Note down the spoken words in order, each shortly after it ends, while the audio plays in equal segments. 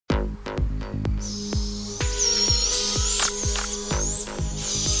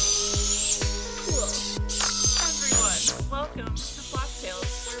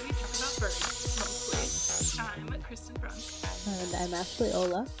I'm Ashley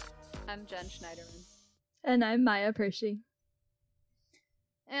Ola. I'm Jen Schneiderman. And I'm Maya Pershey.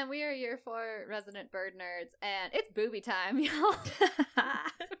 And we are your 4 resident bird nerds, and it's booby time, y'all.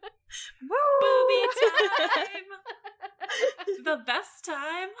 Booby time! The best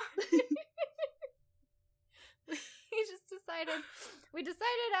time. We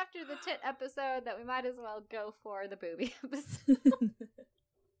decided after the tit episode that we might as well go for the booby episode.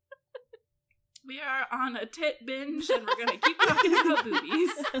 We are on a tit binge, and we're gonna keep talking about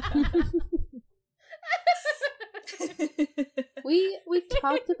boobies. We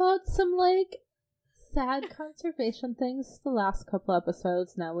talked about some sad conservation things the last couple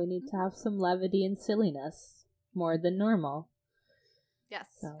episodes. Now we need to have some levity and silliness more than normal. Yes.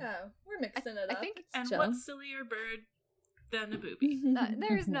 So. Oh, we're mixing it up. I think And what sillier bird than a booby?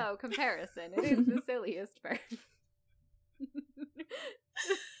 there's no comparison. It is the silliest bird.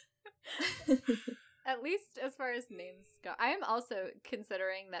 At least as far as names go. I am also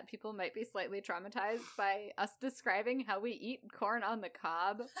considering that people might be slightly traumatized by us describing how we eat corn on the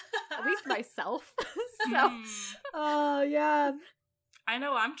cob. At least myself. So Oh, yeah. I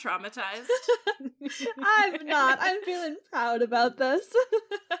know I'm traumatized. I'm not. I'm feeling proud about this.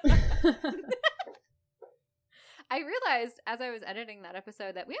 I realized as I was editing that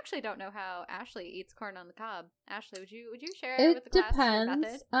episode that we actually don't know how Ashley eats corn on the cob. Ashley, would you share It with the class your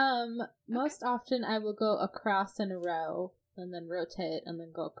depends. method? Most often I will go across in a row and then rotate and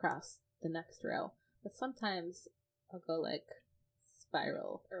then go across the next row. But sometimes I'll go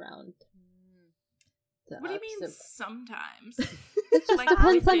spiral around. What do you mean sometimes? It just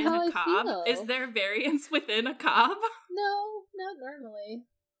depends on within how a I cob? feel. Is there variance within a cob? No, not normally.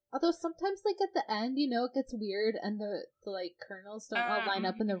 Although sometimes, at the end, it gets weird and the kernels don't all line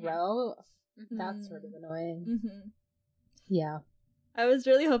up in a row. That's sort of annoying. Mm-hmm. Yeah. I was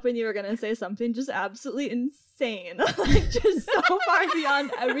really hoping you were going to say something just absolutely insane. Just so far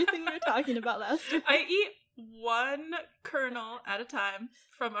beyond everything we were talking about last week. I eat one kernel at a time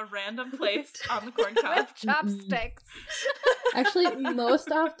from a random place on the corn cob. With chopsticks. Actually, most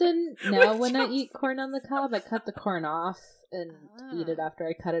often now when I eat corn on the cob, I cut the corn off and eat it after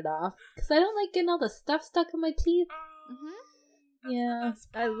I cut it off. Because I don't like getting all the stuff stuck in my teeth. That's Yeah. the best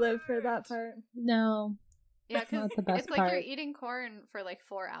I live for part. that part. No. Yeah, because Not the best it's like part. you're eating corn for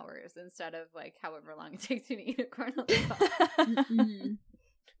 4 hours instead of however long it takes you to eat a corn on the cob. Mm-mm.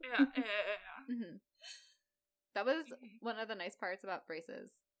 Yeah. Mm-hmm. That was one of the nice parts about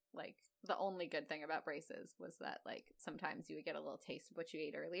braces. The only good thing about braces was that, sometimes you would get a little taste of what you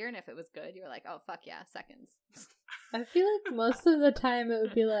ate earlier, and if it was good, you were like, oh, fuck yeah, seconds. I feel like most of the time it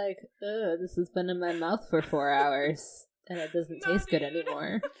would be like, ugh, this has been in my mouth for 4 hours, and it doesn't taste good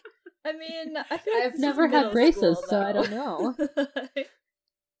anymore. I mean, I feel like I've this is never had middle braces, school, so I though. don't know.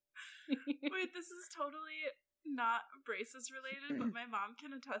 Wait, this is totally not braces related, but my mom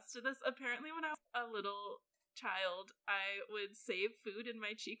can attest to this. Apparently, when I was a little child, I would save food in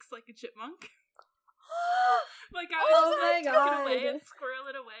my cheeks like a chipmunk. I would Oh just my take it away God. and squirrel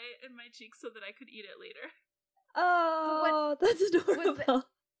it away in my cheeks so that I could eat it later. Oh, that's adorable.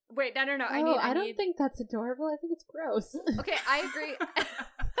 Wait, no. I don't think that's adorable. I think it's gross. Okay, I agree.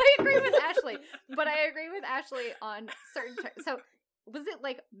 I agree with Ashley, but I agree with Ashley on certain so was it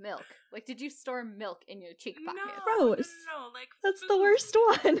milk? Did you store milk in your cheek pockets? Gross. No, That's the food. worst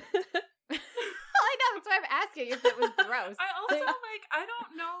one. I know, that's why I'm asking if it was gross. I also I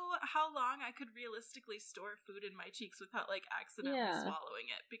don't know how long I could realistically store food in my cheeks without accidentally swallowing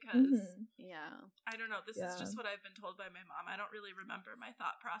it, because Yeah. I don't know, this is just what I've been told by my mom. I don't really remember my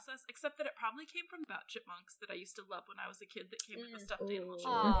thought process, except that it probably came from about chipmunks that I used to love when I was a kid that came in the stuffed animal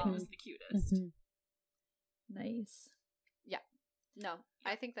shop. It was the cutest. Mhm. Nice. No,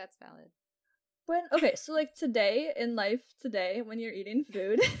 I think that's valid. So today in life, when you're eating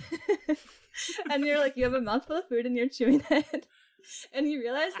food and you're you have a mouthful of food and you're chewing it and you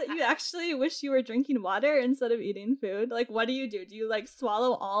realize that you actually wish you were drinking water instead of eating food, what do? Do you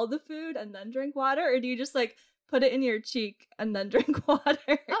swallow all the food and then drink water, or do you just put it in your cheek and then drink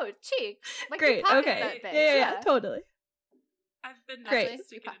water? Oh, cheek. Great. You pocket Okay. that bitch. Yeah, totally. I've been Great. known to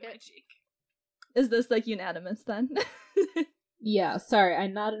stick it in my cheek. Is this unanimous then? Yeah, sorry, I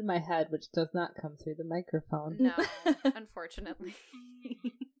nodded my head, which does not come through the microphone. No, unfortunately.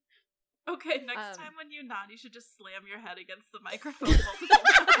 Okay, next time when you nod, you should just slam your head against the microphone multiple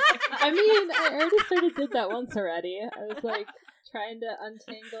times. I mean, I already sort of did that once already. I was trying to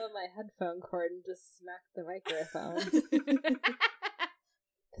untangle my headphone cord and just smack the microphone.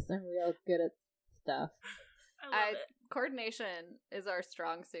 Because I'm real good at stuff. I love it. Coordination is our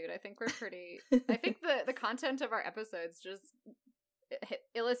strong suit. I think we're pretty. I think the content of our episodes just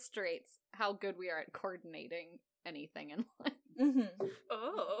illustrates how good we are at coordinating anything in life. Mm-hmm.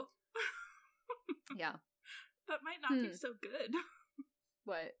 Oh. Yeah. That might not be so good.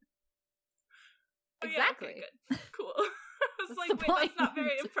 What? Oh, Exactly. Yeah, okay, good. Cool. I was What's like, the wait, that's not point?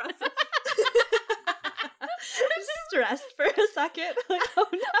 very impressive. Stressed for a second. Like, oh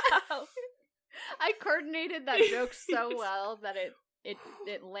no. I coordinated that joke so well that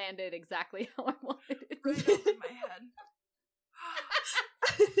it landed exactly how I wanted it Right to. over my head.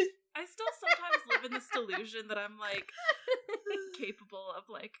 I still sometimes live in this delusion that I'm like capable of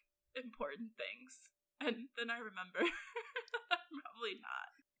like important things. And then I remember I'm probably not.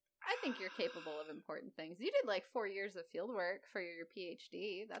 I think you're capable of important things. You did like 4 years of field work for your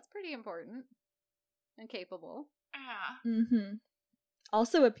PhD. That's pretty important and capable. Yeah. Mm-hmm.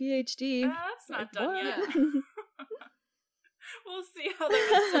 Also a PhD. That's not Like, done what? yet. We'll see how the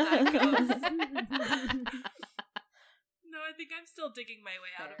rest of that goes. No, I think I'm still digging my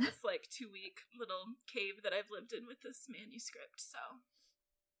way out of Fair. this like 2-week little cave that I've lived in with this manuscript, so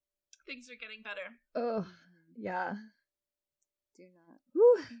things are getting better. Oh, yeah.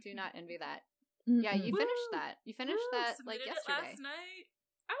 Do not envy that. Yeah, you Mm-mm. finished that. You finished that like Submitted it yesterday. last night.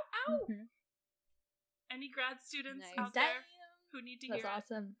 Ow, ow! Mhm. Any grad students Nice. out there who need to That's hear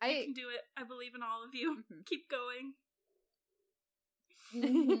awesome. it, you can do it. I believe in all of you. Mhm. Keep going.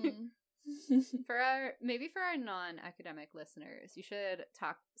 Mhm. For our non-academic listeners, you should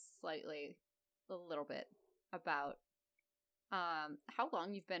talk a little bit about how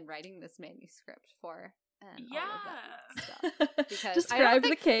long you've been writing this manuscript for and all of that stuff. Because Describe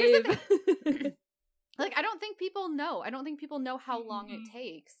the here's cave. the Like, I don't think people know. I don't think people know how long it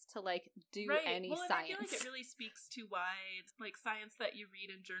takes to like do any well, and science. I feel like it really speaks to why like science that you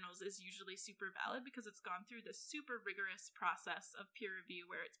read in journals is usually super valid because it's gone through this super rigorous process of peer review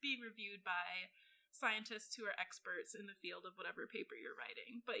where it's being reviewed by scientists who are experts in the field of whatever paper you're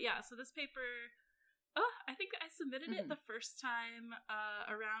writing. But yeah, so this paper, I think I submitted it the first time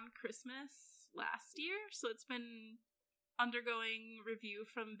around Christmas last year. So it's been undergoing review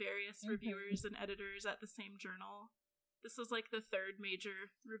from various reviewers and editors at the same journal. This was like the third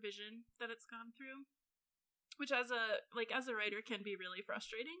major revision that it's gone through, which as a writer can be really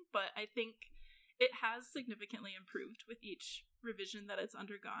frustrating, but I think it has significantly improved with each revision that it's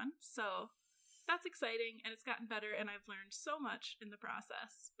undergone. So that's exciting, and it's gotten better, and I've learned so much in the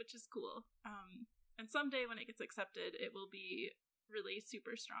process, which is cool. And someday when it gets accepted, it will be really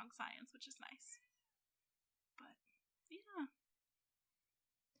super strong science, which is nice. But yeah.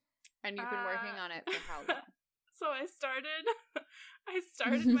 And you've been working on it for how long? So I started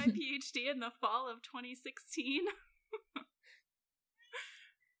my PhD in the fall of 2016.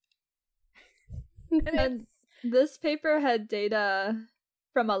 And this paper had data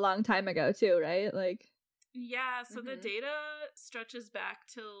from a long time ago too, right? Like, Yeah, so the data stretches back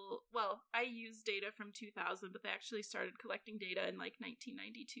till, well, I used data from 2000, but they actually started collecting data in like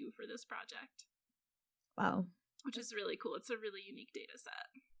 1992 for this project, wow. which is really cool. It's a really unique data set.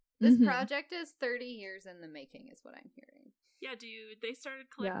 This Mhm. project is 30 years in the making, is what I'm hearing. Yeah, dude, they started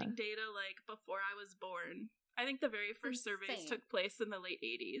collecting data like before I was born. I think the very first surveys Insane. took place in the late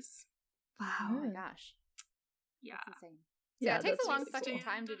 80s. Oh Wow. my gosh. Yeah. That's insane. Yeah, Yeah, it takes that's a long really fucking cool.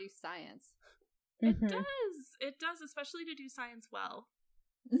 time to do science. Mhm. It does, especially to do science well.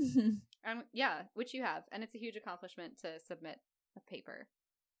 Mhm. Yeah, which you have. And it's a huge accomplishment to submit a paper.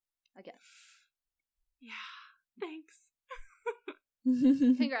 Again. Yeah, thanks.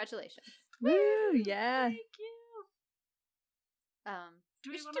 Congratulations. Woo, yeah. Thank you.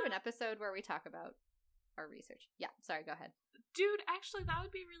 We should do an episode where we talk about our research. Yeah, sorry, go ahead. Dude, actually, that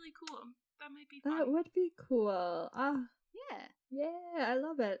would be really cool. That might be fun. That would be cool. Ah, Yeah, yeah, I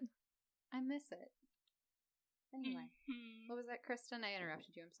love it. I miss it. Anyway, Mhm. what was that, Kristen? I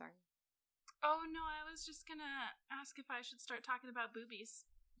interrupted you, I'm sorry. Oh, no, I was just gonna ask if I should start talking about boobies.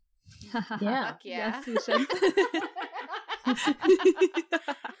 Yeah. Fuck yeah. Yes, you should.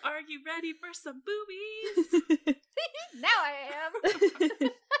 Are you ready for some boobies? Now I am!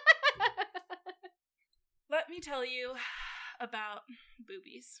 Let me tell you about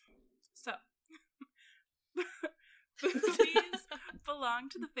boobies. So, boobies belong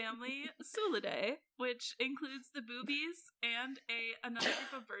to the family Sulidae, which includes the boobies and another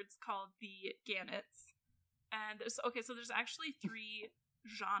group of birds called the gannets. And there's actually 3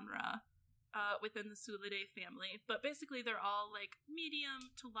 genera within the Sulidae family, but basically they're all like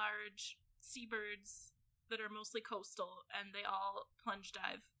medium to large seabirds that are mostly coastal, and they all plunge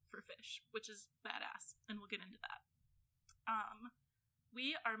dive for fish, which is badass, and we'll get into that.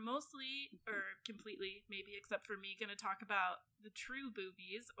 We are mostly, or completely, maybe except for me, going to talk about the true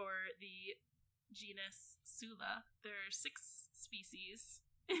boobies, or the genus Sula. There are 6 species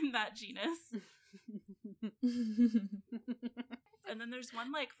in that genus. and then there's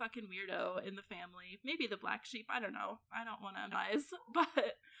one like fucking weirdo in the family, maybe the black sheep, I don't know, I don't want to analyze,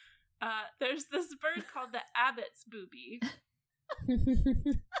 but there's this bird called the Abbott's booby,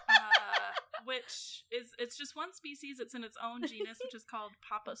 which is, it's just one species, it's in its own genus, which is called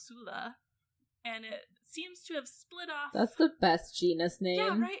Papasula, and it seems to have split off. That's the best genus name.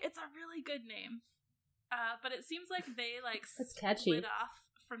 Yeah, right, it's a really good name. But it seems like they like That's catchy. split off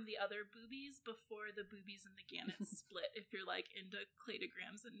from the other boobies before the boobies and the gannets split, if you're like into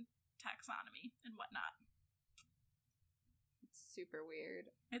cladograms and taxonomy and whatnot. It's super weird.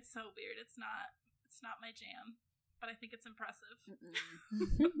 It's so weird. It's not my jam, but I think it's impressive.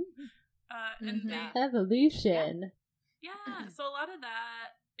 And Yeah. Evolution. yeah, so a lot of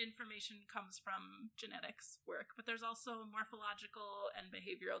that information comes from genetics work, but there's also morphological and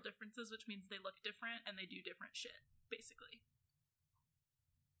behavioral differences, which means they look different and they do different shit, basically.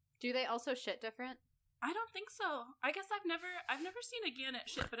 Do they also shit different? I don't think so. I guess I've never seen a gannet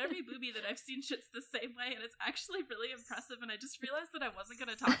shit, but every booby that I've seen shits the same way, and it's actually really impressive, and I just realized that I wasn't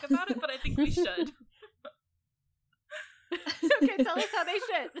going to talk about it, but I think we should. Okay, tell us how they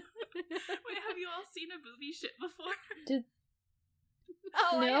shit. Wait, have you all seen a booby shit before?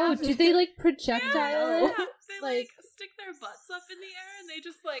 Oh, I No, have. do they like projectile it? Yeah, they Like- stick their butts up in the air and they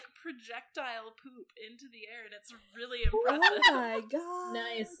just like projectile poop into the air, and it's really impressive. Oh my god.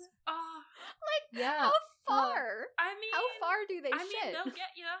 Nice. Oh, Yeah. How far? I mean, How far do they I mean, shit? they'll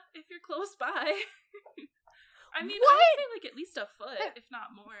get you if you're close by. I mean, I What? would say like at least a foot, if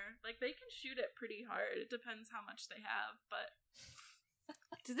not more. Like they can shoot it pretty hard. It depends how much they have, but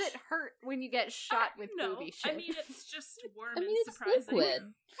Does it hurt when you get shot with no. booby shit? I mean, it's just warm I mean, and it's surprising, liquid.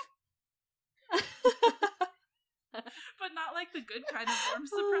 but not like the good kind of warm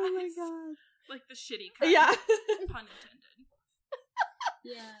Oh my surprise, god. like the shitty kind. Yeah. Pun intended.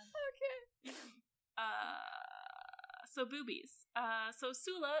 Yeah. So boobies. So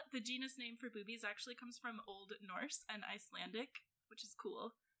Sula, the genus name for boobies, actually comes from Old Norse and Icelandic, which is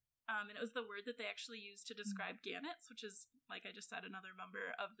cool. And it was the word that they actually used to describe gannets, which is, like I just said, another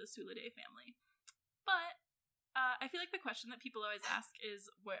member of the Sulidae family. But I feel like the question that people always ask is,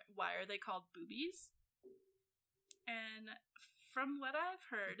 why are they called boobies? And from what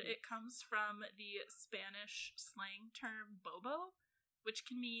I've heard, it comes from the Spanish slang term bobo, which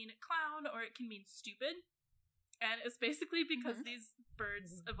can mean clown or it can mean stupid. And it's basically because these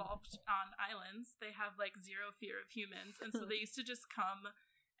birds evolved on islands. They have like zero fear of humans. And so they used to just come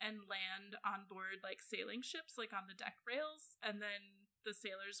and land on board like sailing ships, like on the deck rails. And then the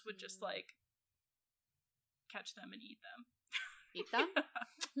sailors would just like catch them and eat them. Eat them?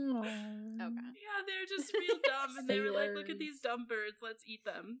 Aw. Okay. Yeah, they're just real dumb. And they were like, look at Sailors. these dumb birds, let's eat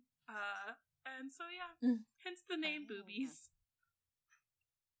them. And so yeah, hence the name Oh. boobies.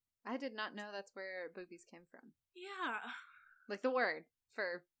 I did not know that's where boobies came from. Yeah. Like the word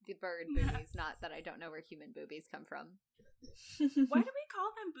for the bird boobies, not that I don't know where human boobies come from. Why do we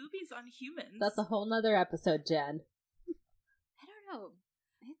call them boobies on humans? That's a whole nother episode, Jen. I don't know.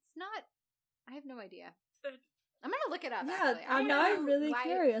 It's not. I have no idea. They're- I'm gonna look it up. Yeah, actually. I now don't I'm know really why-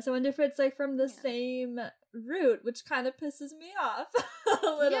 curious. I wonder if it's like from the Yeah. same root, which kind of pisses me off a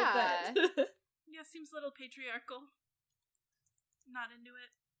little Yeah. bit. Yeah, seems a little patriarchal. Not into it.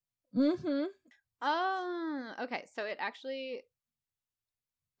 Mm-hmm. Oh, okay. So it actually,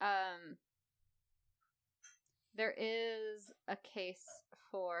 there is a case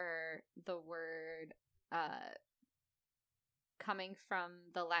for the word, coming from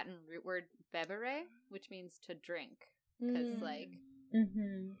the Latin root word bebere, which means to drink. Because, like,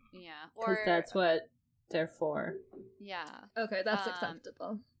 Mm-hmm. yeah. Because Or, that's what they're for. yeah. Okay, that's Um,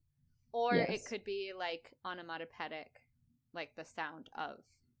 acceptable. Or Yes. it could be, like, onomatopoetic, like the sound of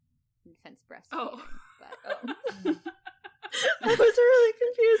infant's breastfeeding. Oh. But, Oh. I was really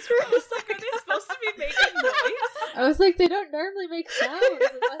confused for I a was like, are second. they supposed to be making noise? I was like, they don't normally make sounds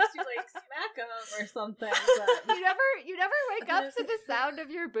unless you like smack them or something. But You never wake up to the sound of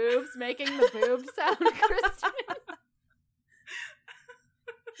your boobs making the boob sound, Kristen.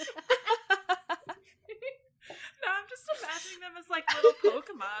 No, I'm just imagining them as like little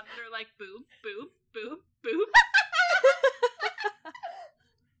Pokemon that are like boob, boob, boob, boob.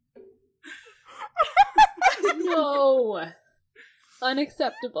 no,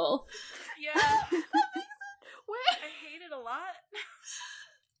 unacceptable. Yeah, Wait. I hate it a lot.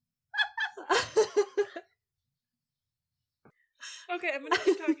 Okay, I'm gonna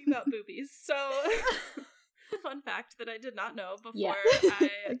keep talking about boobies. So, fun fact that I did not know before Yeah.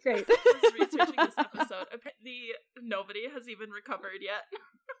 I Great. was researching this episode. Apparently, nobody has even recovered yet.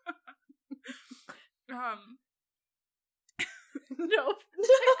 No.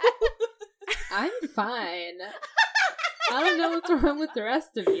 I'm fine. I don't know what's wrong with the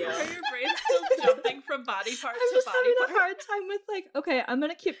rest of you. Are your brains still jumping from body part I'm to just body having part? a hard time with, like, okay, I'm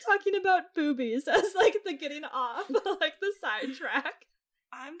gonna keep talking about boobies as, like, the getting off, like, the sidetrack.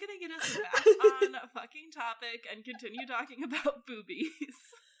 I'm gonna get us back on a fucking topic and continue talking about boobies.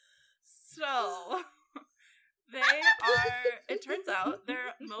 So, they are, it turns out,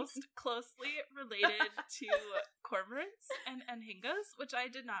 they're most closely related to cormorants and anhingas, which I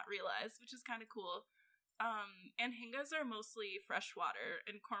did not realize, which is kind of cool. Anhingas are mostly freshwater,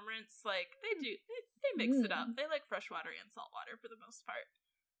 and cormorants, like, they mix it up. They like freshwater and saltwater for the most part.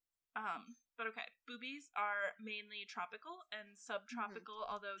 But okay, boobies are mainly tropical and subtropical,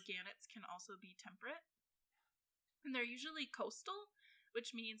 although gannets can also be temperate. And they're usually coastal,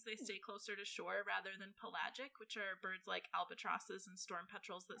 which means they stay closer to shore rather than pelagic, which are birds like albatrosses and storm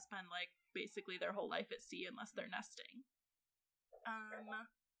petrels that spend, like, basically their whole life at sea unless they're nesting.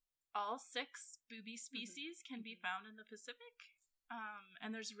 All 6 booby species can be found in the Pacific,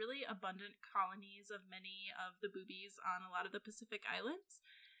 and there's really abundant colonies of many of the boobies on a lot of the Pacific islands.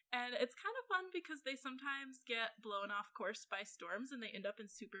 And it's kind of fun because they sometimes get blown off course by storms and they end up in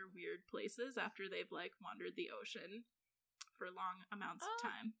super weird places after they've, like, wandered the ocean for long amounts of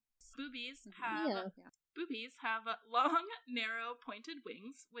time. Boobies have long, narrow, pointed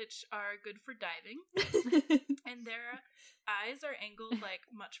wings, which are good for diving. And their eyes are angled, like,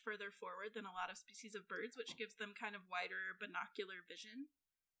 much further forward than a lot of species of birds, which gives them kind of wider binocular vision.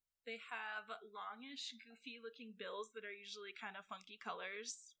 They have longish, goofy-looking bills that are usually kind of funky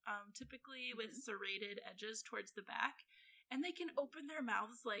colors, typically with serrated edges towards the back. And they can open their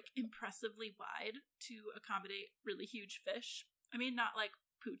mouths, like, impressively wide to accommodate really huge fish. I mean, not, like,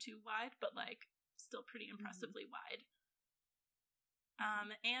 poo-too wide, but, like, still pretty impressively wide.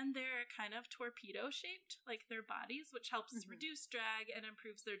 And they're kind of torpedo-shaped, like their bodies, which helps reduce drag and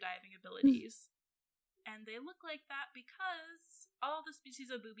improves their diving abilities. And they look like that because all the species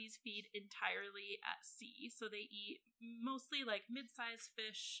of boobies feed entirely at sea. So they eat mostly, like, mid-sized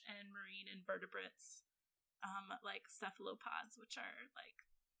fish and marine invertebrates, like cephalopods, which are, like,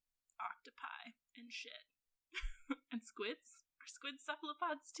 octopi and shit. And squids. Are squids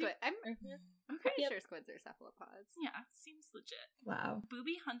cephalopods too? I'm pretty sure squids are cephalopods. Yeah, seems legit. Wow.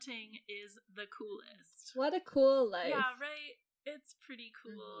 Booby hunting is the coolest. What a cool life. Yeah, right? It's pretty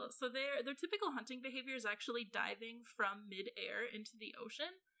cool. So their typical hunting behavior is actually diving from mid-air into the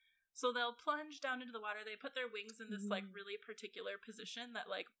ocean. So they'll plunge down into the water. They put their wings in this, like, really particular position that,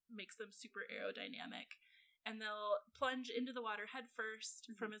 like, makes them super aerodynamic. And they'll plunge into the water head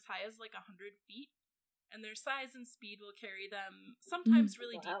first from as high as, like, 100 feet. And their size and speed will carry them sometimes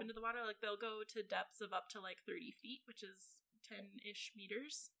really deep into the water. Like, they'll go to depths of up to, like, 30 feet, which is 10-ish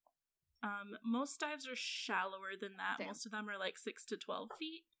meters. Most dives are shallower than that. Damn. Most of them are, like, 6 to 12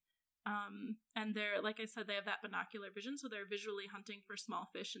 feet. And they're, like I said, they have that binocular vision, so they're visually hunting for small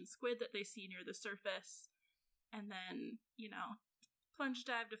fish and squid that they see near the surface. And then, you know, plunge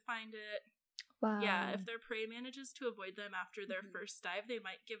dive to find it. Wow. Yeah, if their prey manages to avoid them after their first dive, they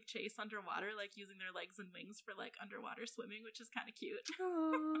might give chase underwater, like using their legs and wings for, like, underwater swimming, which is kind of cute.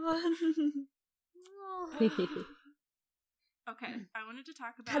 Okay, I wanted to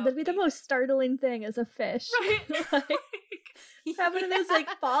talk about... God, that'd be the most startling thing as a fish. Right? Like, have one of those, like,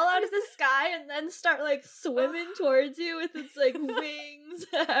 fall out of the sky and then start, like, swimming towards you with its, like, wings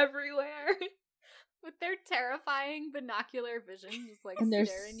everywhere. With their terrifying binocular vision, just, like, And their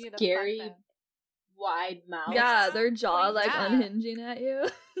staring you the scary fuck down. wide mouth. Yeah, their jaw, Oh, like, yeah. unhinging at you.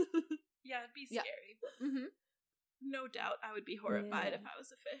 Yeah, it'd be Yeah. scary. Mm-hmm. No doubt I would be horrified Yeah. if I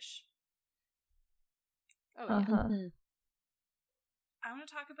was a fish. Oh, yeah. Uh-huh. I want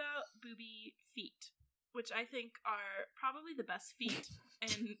to talk about booby feet, which I think are probably the best feet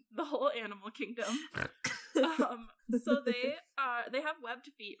in the whole animal kingdom. So they have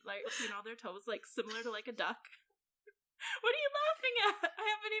webbed feet, like, between all their toes, like, similar to, like, a duck. What are you laughing at? I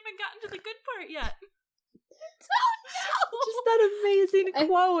haven't even gotten to the good part yet. Just that amazing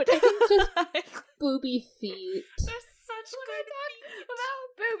quote. I think just booby feet. They're such good feet.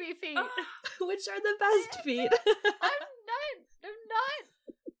 About booby feet. Which are the best feet? I'm not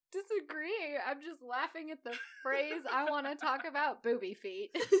disagreeing. I'm just laughing at the phrase, I want to talk about booby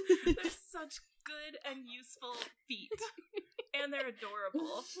feet. They're such good and useful feet. And they're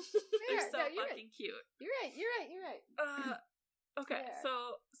adorable. They're so fucking cute. You're right. Okay, Fair.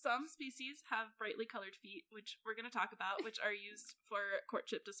 so some species have brightly colored feet, which we're going to talk about, which are used for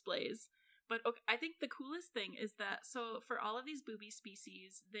courtship displays. But okay, I think the coolest thing is that, so for all of these booby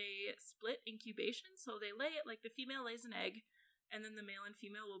species, they split incubation. So they lay it, like, the female lays an egg, and then the male and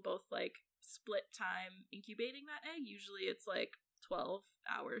female will both, like, split time incubating that egg. Usually it's, like,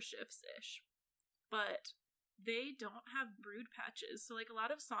 12-hour shifts-ish. But they don't have brood patches. So like a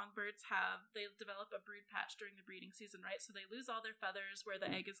lot of songbirds they develop a brood patch during the breeding season, right? So they lose all their feathers where the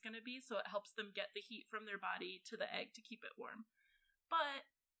egg is going to be, so it helps them get the heat from their body to the egg to keep it warm. But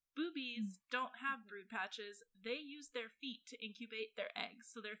boobies don't have brood patches. They use their feet to incubate their eggs.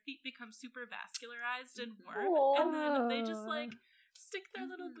 So their feet become super vascularized and warm, and then they just like stick their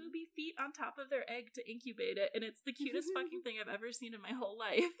little booby feet on top of their egg to incubate it, and it's the cutest fucking thing I've ever seen in my whole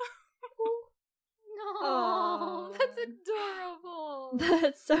life. No, that's adorable.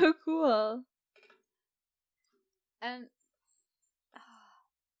 That's so cool. And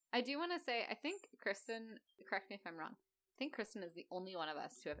I do want to say, I think Kristen, correct me if I'm wrong, I think Kristen is the only one of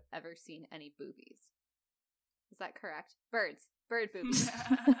us to have ever seen any boobies. Is that correct? Bird boobies.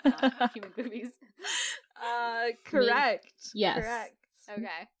 Not human boobies. Correct. Yes. Correct.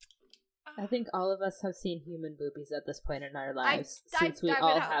 Okay. I think all of us have seen human boobies at this point in our lives, I since we would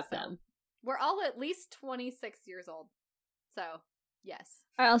all hope have so. them. We're all at least 26 years old. So, yes.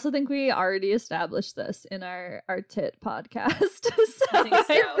 I also think we already established this in our tit podcast. So I think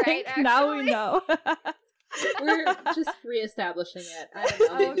so. Right, now we actually. know. We're just reestablishing it. I don't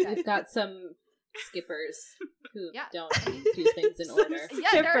know. Maybe Okay. we've got some skippers who Yeah. don't do things in order.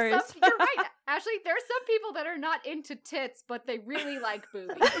 Yeah, there are some, Skippers. you're right. Actually, there are some people that are not into tits, but they really like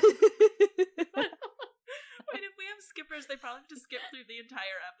boobies. Wait, if we have skippers, they probably have to skip through the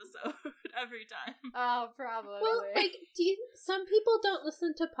entire episode every time. Oh, probably. Well, like, some people don't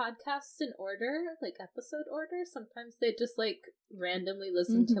listen to podcasts in order, like episode order. Sometimes they just like randomly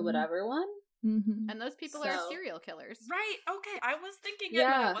listen to Mhm. whatever one. Mm-hmm. And those people are So- serial killers. Right, okay, I was thinking it,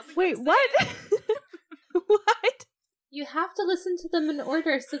 Yeah. but I wasn't Wait, gonna say what? it. What? You have to listen to them in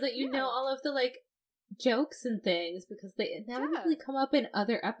order so that you Yeah. know all of the like jokes and things, because they inevitably come up in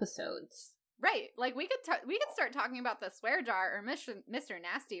other episodes. Right. Like, we could start talking about the swear jar or Mr.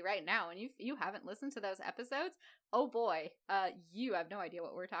 Nasty right now, and you haven't listened to those episodes, oh boy, you have no idea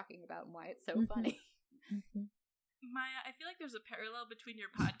what we're talking about and why it's so Mhm. funny. Mm-hmm. Maya, I feel like there's a parallel between your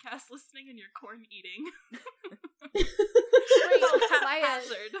podcast listening and your corn eating. Wait, All Maya,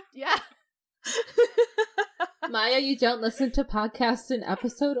 haphazard. yeah. Maya, you don't listen to podcasts in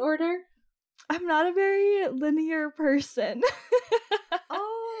episode order? I'm not a very linear person.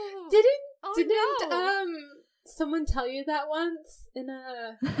 Oh. Didn't no. someone tell you that once in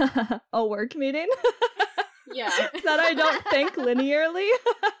a A work meeting? yeah. That I don't think linearly?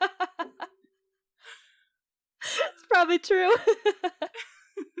 It's probably true.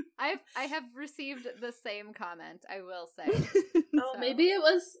 I have received the same comment, I will say. Oh, So- maybe it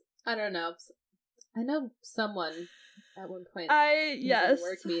was, I don't know. I know someone at one point Yes. was in a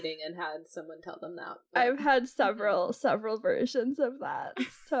work meeting and had someone tell them that. but- I've had several versions of that,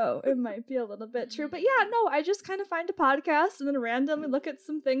 so it might be a little bit true. But yeah, no, I just kind of find a podcast and then randomly look at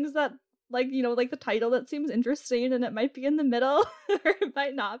some things that, like, you know, like the title that seems interesting, and it might be in the middle or it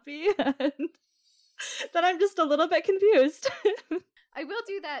might not be, and then I'm just a little bit confused. I will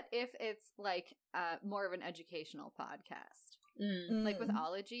do that if it's like more of an educational podcast. Like with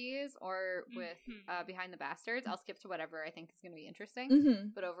ologies or with Behind the Bastards. I'll skip to whatever I think is going to be interesting. Mm-hmm.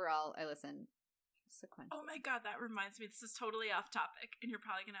 But overall, I listen sequentially. Oh my god, that reminds me. This is totally off topic, and you're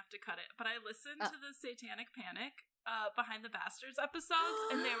probably gonna have to cut it. But I listened to the Satanic Panic Behind the Bastards episodes,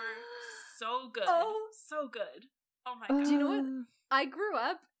 and they were so good. Oh. So good. Oh my god. Do you know what? I grew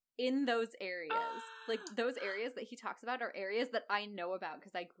up in those areas. Like, those areas that he talks about are areas that I know about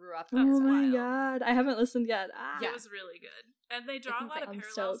because I grew up in Oh That's my wild. god, I haven't listened yet. It was really good. And they draw a lot insane. of I'm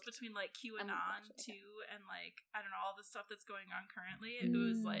parallels stoked. between like I'm QAnon watching it. too, and like I don't know, all the stuff that's going on currently. It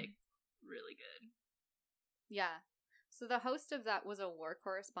was like really good. Yeah. So the host of that was a war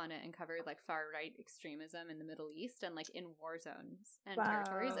correspondent and covered like far right extremism in the Middle East and like in war zones and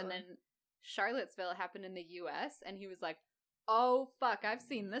territories. And Wow. then Charlottesville happened in the US and he was like, oh fuck, I've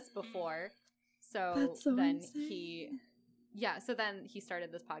seen this before. So, That's so then insane. so then he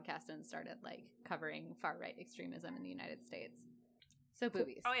started this podcast and started like covering far right extremism in the United States. So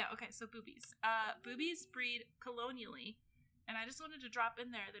boobies. Oh yeah, okay, so boobies. Boobies breed colonially. And I just wanted to drop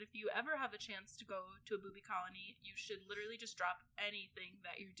in there that if you ever have a chance to go to a booby colony, you should literally just drop anything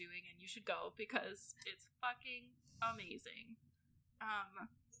that you're doing and you should go because it's fucking amazing.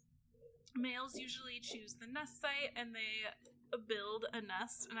 Males usually choose the nest site and they build a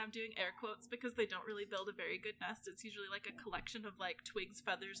nest, and I'm doing air quotes because they don't really build a very good nest. It's usually like a collection of like twigs,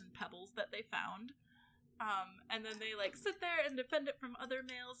 feathers, and pebbles that they found. And then they like sit there and defend it from other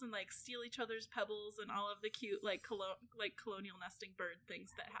males and like steal each other's pebbles and all of the cute like colonial nesting bird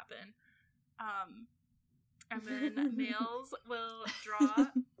things that happen. And then males will draw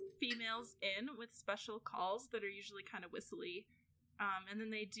females in with special calls that are usually kind of whistly. And then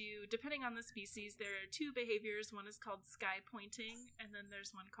they do, depending on the species, there are 2 behaviors. One is called sky pointing, and then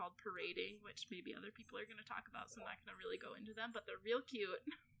there's one called parading, which maybe other people are going to talk about, so I'm not going to really go into them, but they're real cute.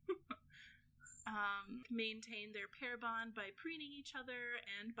 Maintain their pair bond by preening each other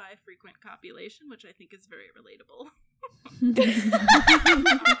and by frequent copulation, which I think is very relatable.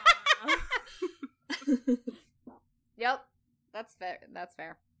 Yep, that's fair. That's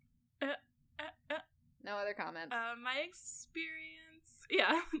fair. No other comments. My experience,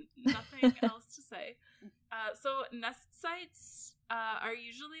 yeah, nothing else to say. So nest sites are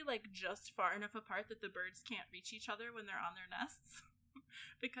usually like just far enough apart that the birds can't reach each other when they're on their nests,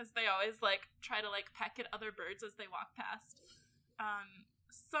 because they always like try to like peck at other birds as they walk past.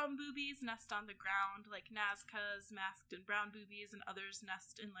 Some boobies nest on the ground, like Nazca's, masked and brown boobies, and others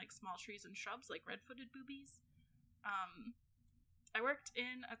nest in like small trees and shrubs, like red-footed boobies. I worked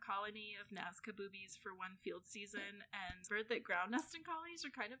in a colony of Nazca boobies for one field season, and bird that ground nesting colonies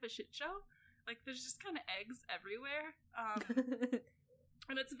are kind of a shit show. Like, there's just kind of eggs everywhere.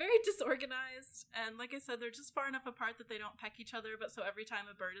 And it's very disorganized, and like I said, they're just far enough apart that they don't peck each other, but so every time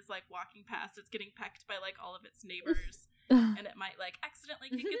a bird is like walking past, it's getting pecked by like all of its neighbors, and it might like accidentally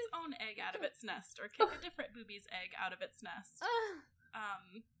kick its own egg out of its nest, or kick a different boobie's egg out of its nest.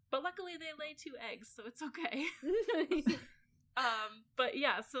 But luckily they lay 2 eggs, so it's okay. But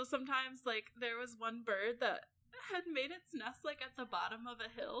yeah, so sometimes like there was one bird that had made its nest like at the bottom of a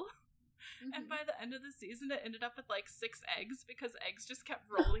hill. And by the end of the season, it ended up with like 6 eggs, because eggs just kept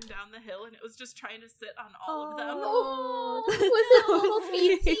rolling down the hill, and it was just trying to sit on all of them. Oh, with its little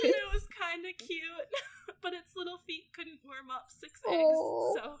feet. It was kind of cute, but its little feet couldn't warm up 6 eggs.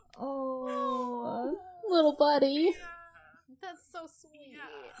 So, little buddy. yeah, That's so sweet.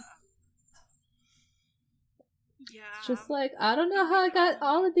 Yeah. It's just like, I don't know how I got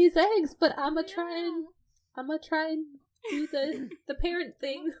all of these eggs, but I'ma try and do the parent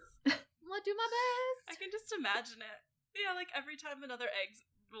thing. I'm gonna do my best. I can just imagine it. Yeah, like every time another egg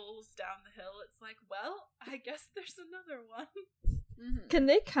rolls down the hill, it's like, well, I guess there's another one. Can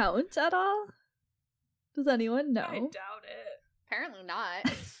they count at all? Does anyone know? I doubt it. Apparently not.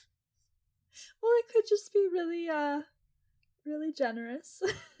 Well, it could just be really, really generous,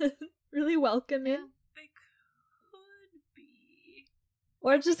 really welcoming, Yeah. They could be.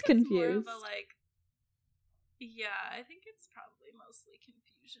 or just It's more confused. of a, like, yeah, I think it's probably mostly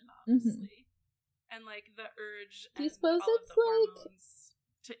confusion, honestly. And like the urge. Do you and suppose all of it's the like- hormones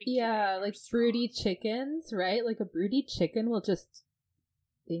to incubate Yeah, are like strong. broody chickens, right? Like a broody chicken will just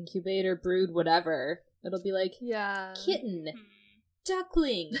incubate or brood whatever. It'll be like Yeah. kitten, Hmm.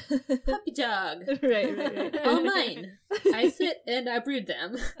 duckling, puppy dog, right. all mine. I sit and I brood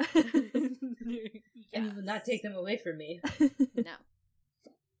them, and you will not Yes. take them away from me. No.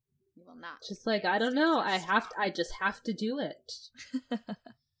 You will not. Just like, I don't know, I just have to do it.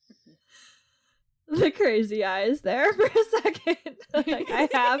 The crazy eyes there for a second. Like, I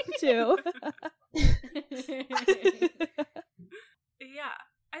have to. Yeah,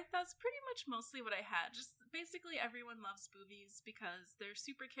 that's pretty much mostly what I had. Just basically everyone loves boobies because they're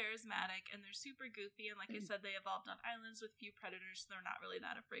super charismatic and they're super goofy, and like I said, they evolved on islands with few predators, so they're not really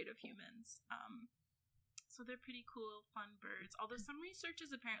that afraid of humans. So they're pretty cool, fun birds. Although some research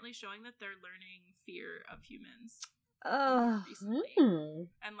is apparently showing that they're learning fear of humans Oh. recently, Mm.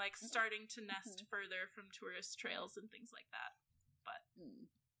 and like starting to nest further from tourist trails and things like that. But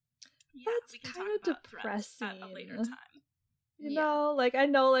yeah, That's we can kinda talk about threats at a later depressing. time. You Yeah. know, like, I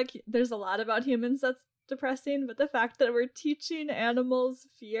know, like, there's a lot about humans that's depressing, but the fact that we're teaching animals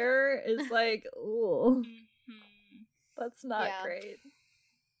fear is like, ooh, Mhm. that's not Yeah. great.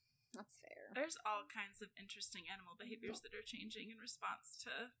 That's fair. There's all kinds of interesting animal behaviors that are changing in response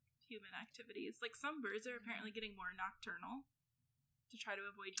to human activities. Like some birds are apparently getting more nocturnal to try to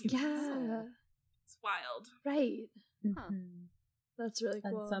avoid humans. Yeah, It's wild. right. Huh. Mhm. That's really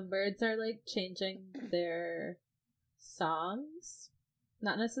And cool. some birds are like changing their songs.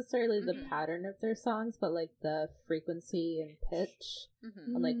 Not necessarily the Mhm. pattern of their songs, but like the frequency and pitch,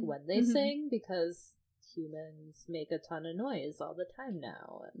 Mm-hmm. and like when they Mhm. sing, because humans make a ton of noise all the time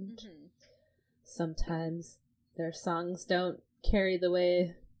now, and Mm-hmm. sometimes their songs don't carry the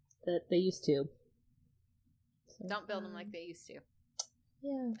way that they used to. So, Don't build them like they used to.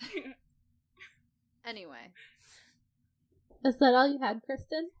 yeah. Anyway. Is that all you had,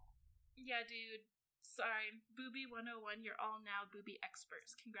 Kristen? Yeah, dude. Sorry. Booby 101, you're all now booby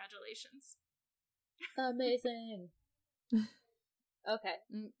experts. Congratulations. Amazing. Okay.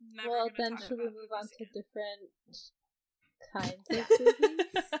 Never Well, gonna then talk should we about move on boobies to again. different kinds of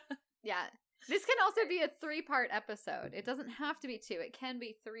boobies? Yeah. This can also be a 3-part episode. It doesn't have to be 2. It can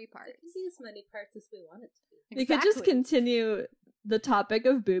be 3 parts. It can be as many parts as we want it to be. We could just Exactly. continue the topic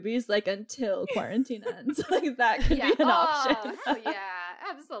of boobies like until quarantine ends. Like that could be an option. Oh, yeah,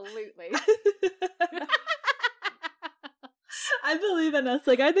 absolutely. I believe in us.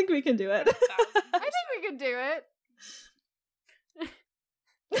 Like, I think we can do it. I think we can do it.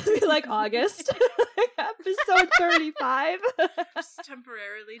 Be like August, episode 35. Just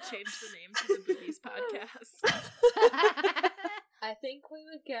temporarily change the name to the Boobies Podcast. I think we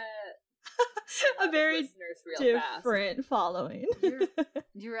would get a very listeners real different following.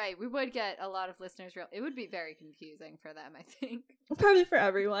 You're right. We would get a lot of listeners. It would be very confusing for them, I think. Probably for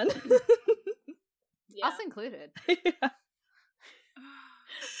everyone. Yeah. Us included. Yeah.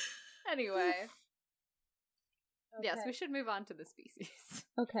 Anyway. Okay. Yes, we should move on to the species.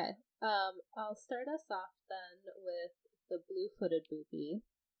 Okay. I'll start us off then with the blue-footed booby,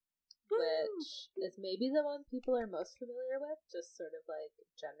 which is maybe the one people are most familiar with, just sort of like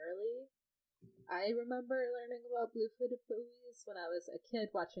generally. I remember learning about blue-footed boobies when I was a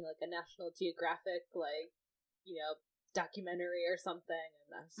kid watching like a National Geographic, like, you know, documentary or something,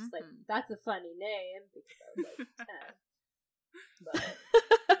 and I was just like, that's a funny name, because I was like 10. But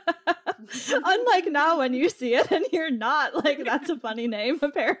unlike now when you see it and you're not like, that's a funny name,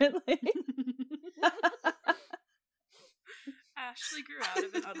 apparently. Ashley grew out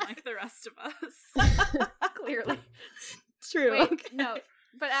of it, unlike the rest of us. Clearly. True. Wait, okay. no.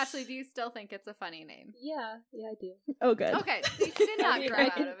 But Ashley, do you still think it's a funny name? yeah, I do. Oh, good. Okay, so you did not grow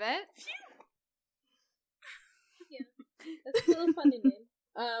out of it. It's still a funny name.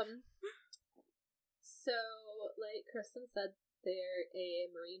 So, like Kristen said, they're a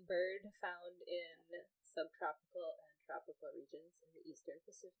marine bird found in subtropical and tropical regions in the eastern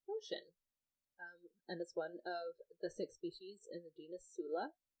Pacific Ocean. And it's one of the 6 species in the genus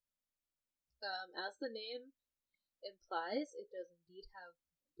Sula. As the name implies, it does indeed have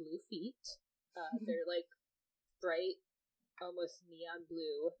blue feet. They're like bright, almost neon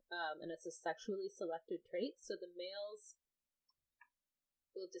blue, and it's a sexually selected trait, so the males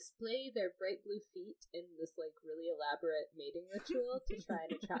will display their bright blue feet in this like really elaborate mating ritual to try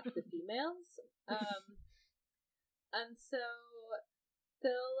and attract the females. And so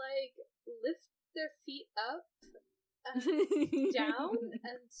they'll like lift their feet up and down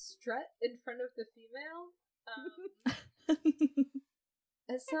and strut in front of the female.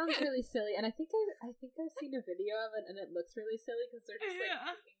 It sounds really silly, and I think I've seen a video of it, and it looks really silly because they're just like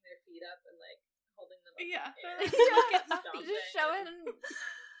picking their feet up and like holding them up. Yeah, they're like, just showing.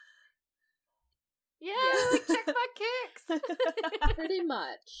 Like check butt kicks. Pretty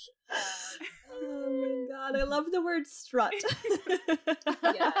much. Oh my god, I love the word strut. Yes.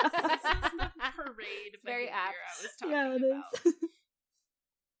 This is the parade very behavior apt. I was talking Yeah, it about.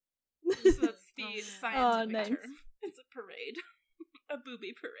 is. So that's the scientific term. It's a parade. A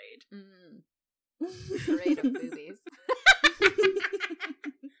booby parade. Parade of boobies.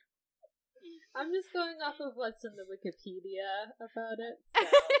 I'm just going off of what's in the Wikipedia about it, so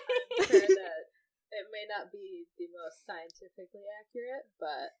I'm sure that it may not be the most scientifically accurate,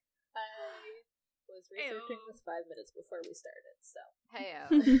 but I was researching this 5 minutes before we started, so.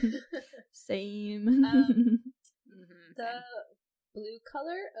 Heyo. Same. The blue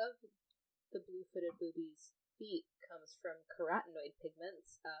color of the blue-footed booby's feet comes from carotenoid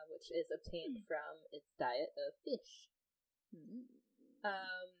pigments, which is obtained from its diet of fish.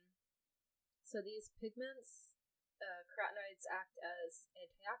 So these pigments, carotenoids, act as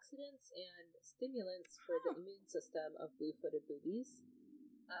antioxidants and stimulants for the immune system of blue-footed boobies.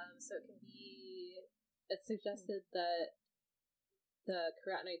 So it's suggested that the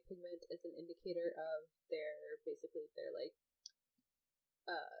carotenoid pigment is an indicator of their like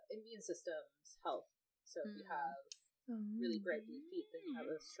immune system's health. So if you have really bright blue feet, then you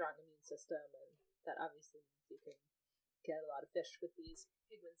have a strong immune system, and that obviously means you can get a lot of fish with these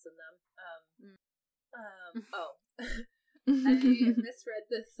pigments in them. I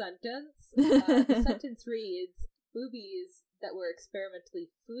misread this sentence. The sentence reads, boobies that were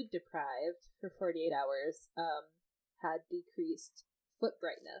experimentally food deprived for 48 hours had decreased foot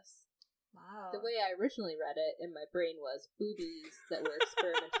brightness. Wow. The way I originally read it in my brain was boobies that were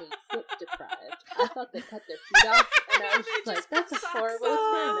experimentally foot deprived. I thought they cut their feet off, and I was just like, that's a horrible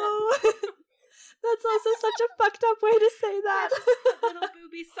experiment. That's also such a fucked up way to say that. Little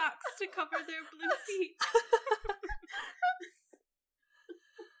booby socks to cover their blue feet.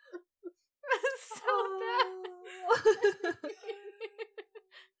 So bad.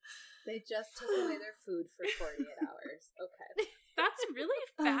 They just took away their food for 48 hours. Okay. That's really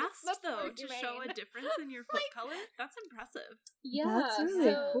fast, That's though, what to you show mean. a difference in your foot color. That's impressive. Yeah, That's really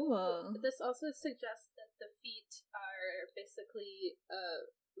so cool. this also suggests that the feet are basically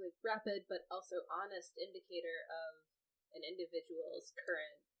like rapid but also honest indicator of an individual's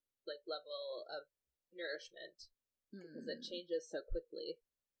current like level of nourishment because it changes so quickly.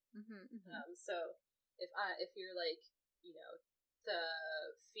 So if you're like, you know, the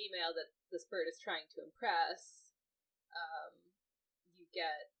female that this bird is trying to impress, you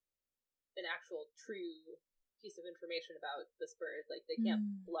get an actual true piece of information about this bird. Like they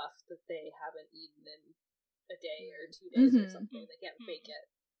can't bluff that they haven't eaten in a day or 2 days or something. They can't fake it.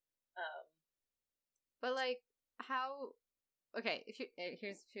 But like, how? Okay, if you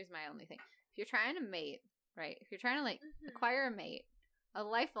here's my only thing. If you're trying to mate, right? If you're trying to like acquire a mate, a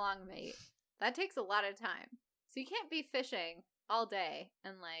lifelong mate, that takes a lot of time. So you can't be fishing all day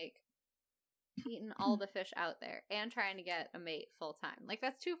and like eating all the fish out there and trying to get a mate full time. Like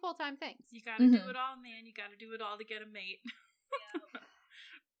that's 2 full-time things. You gotta do it all, man. You gotta do it all to get a mate.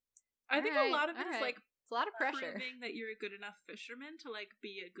 I think a lot of it is like it's a lot of pressure. Proving that you're a good enough fisherman to like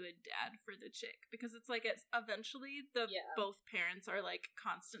be a good dad for the chick, because it's like it's eventually both parents are like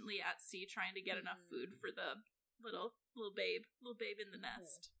constantly at sea trying to get enough food for the little babe in the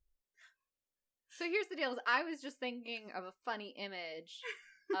nest. So here's the deal: is I was just thinking of a funny image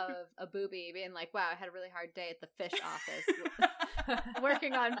of a booby being like, "Wow, I had a really hard day at the fish office,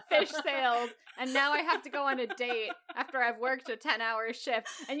 working on fish sales, and now I have to go on a date after I've worked a 10-hour shift."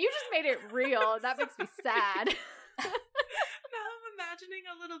 And you just made it real. That makes me sad. Now I'm imagining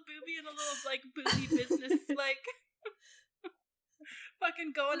a little booby in a little like booby business, like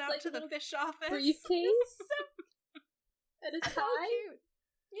fucking going out like to the fish office. Briefcase and a So tie. cute.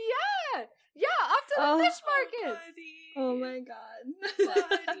 Yeah, off to the fish market. Buddy. Oh my god.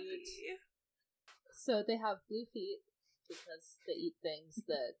 Buddy. So they have blue feet because they eat things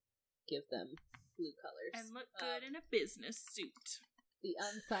that give them blue colors And look good in a business suit. the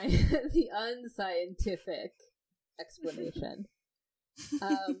the unscientific explanation.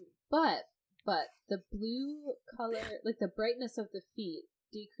 But the blue color, like the brightness of the feet,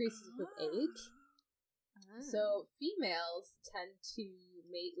 decreases with age. So females tend to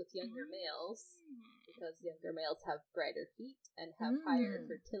mate with younger males because younger males have brighter feet and have higher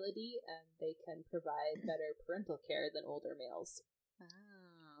fertility, and they can provide better parental care than older males.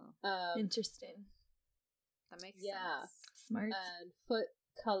 Interesting. That makes Yeah. sense. Smart. And foot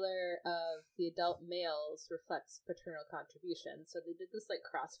color of the adult males reflects paternal contribution. So they did this like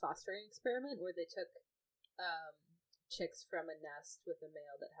cross fostering experiment where they took chicks from a nest with a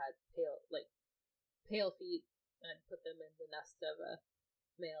male that had pale feet and put them in the nest of a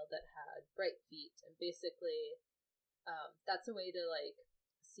male that had bright feet, and basically that's a way to like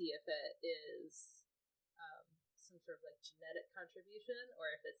see if it is some sort of like genetic contribution or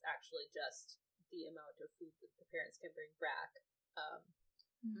if it's actually just the amount of food that the parents can bring back.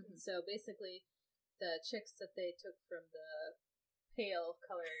 So basically the chicks that they took from the pale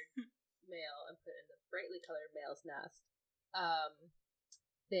colored male and put in the brightly colored male's nest,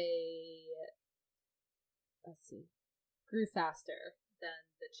 they grew faster than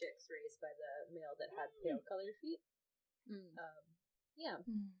the chicks raised by the male that had pale colored feet. And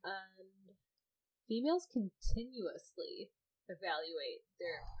females continuously evaluate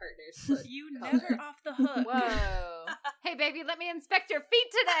their partner's foot You color. never off the hook. Whoa. Hey, baby, let me inspect your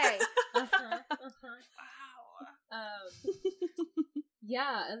feet today. Wow.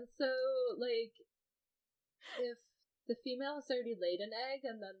 Yeah, and so, like, if the female has already laid an egg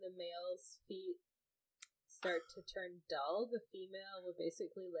and then the male's feet start to turn dull, the female will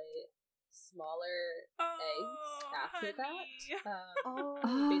basically lay smaller eggs after that.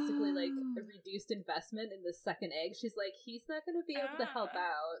 Basically, like, a reduced investment in the second egg. She's like, he's not going to be able to help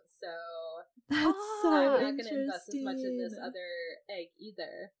out, so That's so I'm not going to invest as much in this interesting. other egg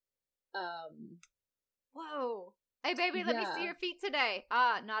either. Whoa. Hey, baby, let me see your feet today.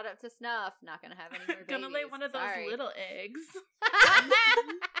 Not up to snuff. Not gonna have any more babies. Gonna lay one of those Sorry. little eggs.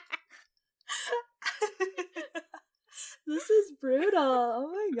 This is brutal. Oh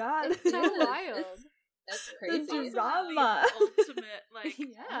my god. It's so wild. That's The crazy. drama. The ultimate, like,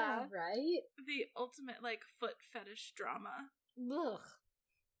 Yeah. Right? the ultimate, like, foot fetish drama. Ugh.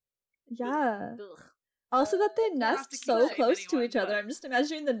 Yeah. Ugh. Also that they have nest to keep so shame close to anyone, each other. but- I'm just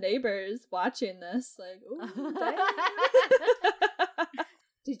imagining the neighbors watching this, like, ooh, dang.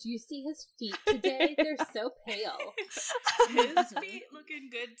 Did you see his feet today? They're so pale. His feet looking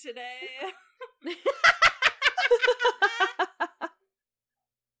good today.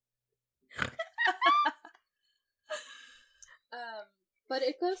 But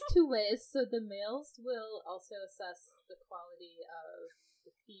it goes two ways. So the males will also assess the quality of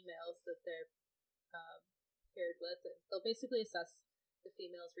the females that they're paired with. They'll basically assess the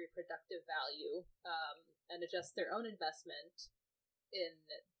female's reproductive value and adjust their own investment in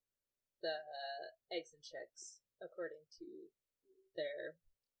the eggs and chicks according to their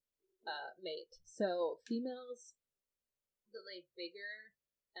mate. So females that lay bigger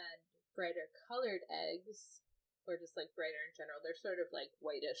and brighter colored eggs, or just like brighter in general, they're sort of like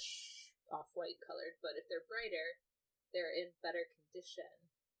whitish, off-white colored, but if they're brighter, they're in better condition.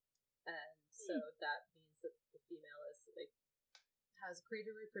 And so that means that the female is like has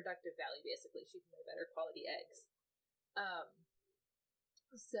greater reproductive value, basically. She can lay better quality eggs.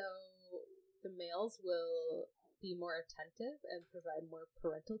 So the males will be more attentive and provide more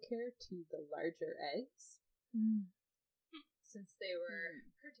parental care to the larger eggs. Since they were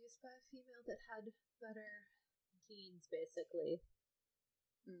produced by a female that had better genes, basically.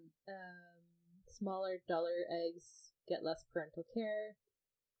 Smaller, duller eggs get less parental care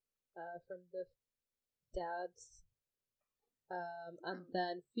from the dads. And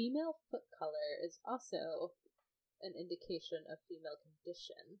then female foot color is also an indication of female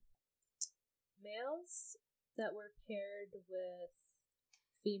condition. Males that were paired with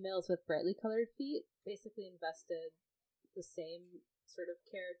females with brightly colored feet basically invested the same sort of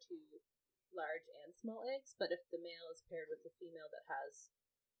care to large and small eggs, but if the male is paired with a female that has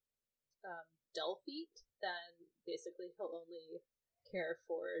dull feet, then basically he'll only care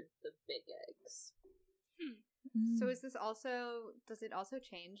for the big eggs. So does it also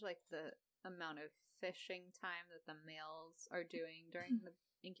change like the amount of fishing time that the males are doing during the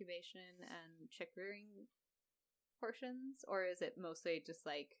incubation and chick rearing portions, or is it mostly just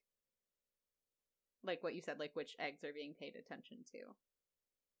like what you said, like which eggs are being paid attention to?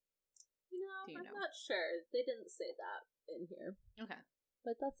 I'm not sure. They didn't say that in here. Okay.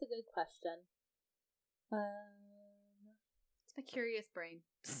 But that's a good question. It's my curious brain.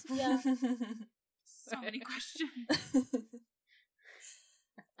 Yeah. So many questions.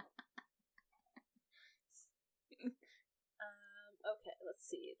 Okay, let's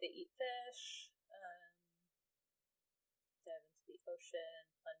see. They eat fish, dive into the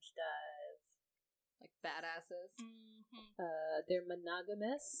ocean, plunge dive. Like badasses. They're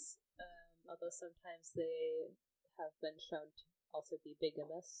monogamous, although sometimes they have been shown to also be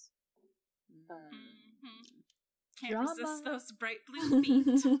bigamous. Can't resist those bright blue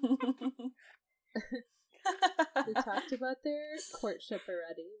feet. We talked about their courtship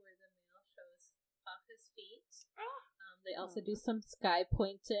already, where the male shows off his feet. They also do some sky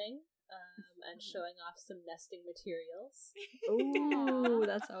pointing and showing off some nesting materials. Ooh,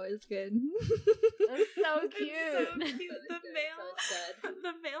 that's always good. That's so cute. It's so cute. The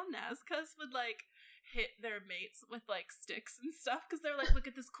The male Nazcas would like hit their mates with like sticks and stuff because they're like, look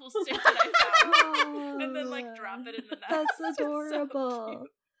at this cool stick that I found, and then like drop it in the nest. That's adorable.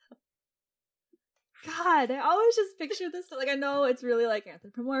 God, I always just picture this. Like, I know it's really like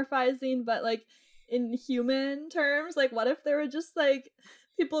anthropomorphizing, but like in human terms, like what if there were just like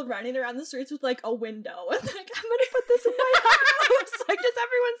people running around the streets with like a window and like, I'm gonna put this in my house. Like, does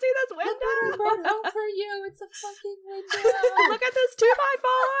everyone see this window? I brought home for you. It's a fucking window. Look at this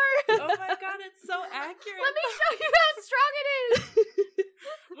 2x4. Oh my god, it's so accurate. Let me show you how strong it is.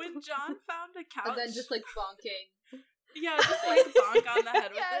 When John found a couch, And then just like bonking. yeah, just like bonk on the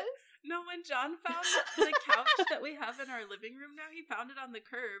head with Yes. it. No, when John found the couch that we have in our living room now, he found it on the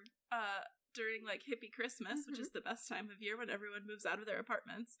curb during like hippie Christmas, which is the best time of year when everyone moves out of their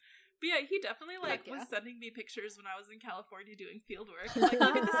apartments. But yeah, he definitely like was sending me pictures when I was in California doing field work. Like,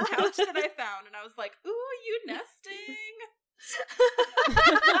 look at this couch that I found, and I was like, "Ooh, you nesting?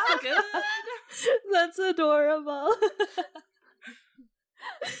 That's good." That's adorable.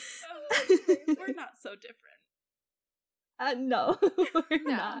 We're not so different. No, we're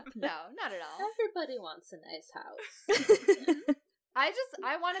not. No, not at all. Everybody wants a nice house.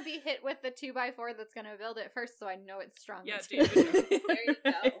 I want to be hit with the 2x4 that's going to build it first, so I know it's strong. Yeah, too. dude. There you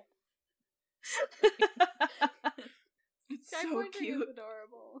go. It's Sky so pointing cute. is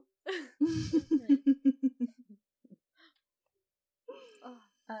adorable.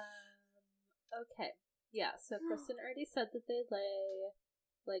 Okay. Yeah, so Kristen already said that they lay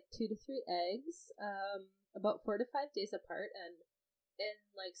like 2 to 3 eggs, about 4 to 5 days apart, and in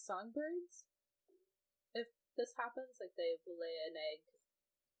like songbirds, if this happens, like they will lay an egg.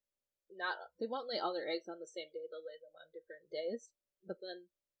 They won't lay all their eggs on the same day. They'll lay them on different days. But then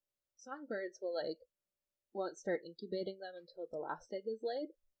songbirds won't start incubating them until the last egg is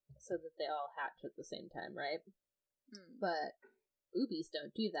laid, so that they all hatch at the same time, right? But boobies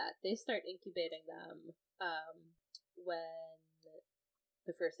don't do that. They start incubating them when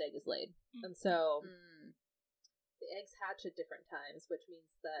the first egg is laid. And so the eggs hatch at different times, which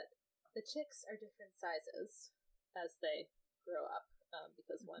means that the chicks are different sizes as they grow up,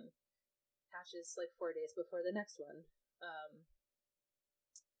 because one hatches like 4 days before the next one.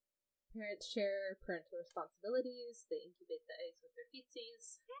 Parents share parental responsibilities. They incubate the eggs with their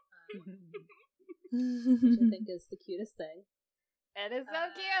feetsies, which I think is the cutest thing. It is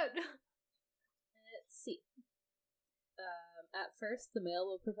so cute. Let's see. At first, the male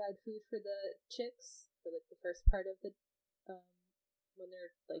will provide food for the chicks for like the first part of the when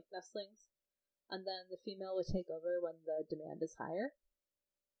they're like nestlings, and then the female will take over when the demand is higher.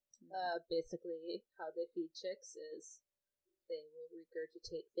 Basically, how they feed chicks is they will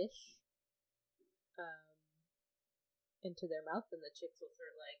regurgitate fish into their mouth, and the chicks will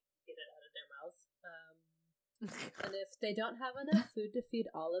sort of like get it out of their mouths. And if they don't have enough food to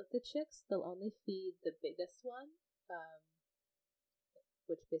feed all of the chicks, they'll only feed the biggest one,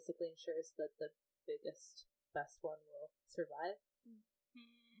 which basically ensures that the biggest, best one will survive.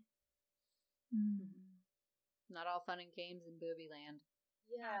 Not all fun and games in Booby Land.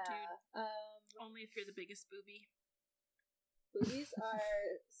 Yeah, dude. Only if you're the biggest booby. Boobies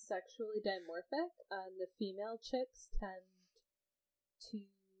are sexually dimorphic, and the female chicks tend to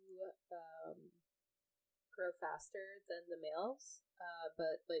grow faster than the males,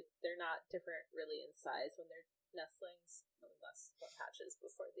 but like they're not different really in size when they're nestlings, unless one hatches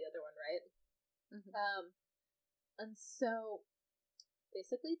before the other one, right? And so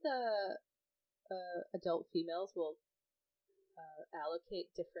basically the adult females will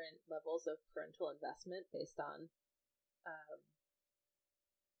allocate different levels of parental investment based on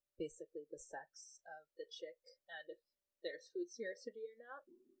basically the sex of the chick and if there's food scarcity or not.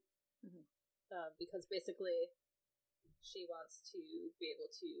 Because basically she wants to be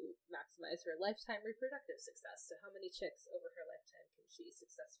able to maximize her lifetime reproductive success. So how many chicks over her lifetime can she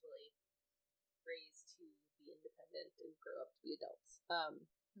successfully raise to be independent and grow up to be adults?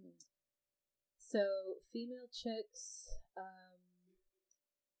 So female chicks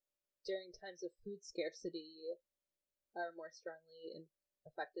during times of food scarcity are more strongly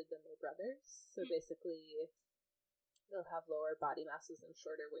affected than their brothers. So basically they'll have lower body masses and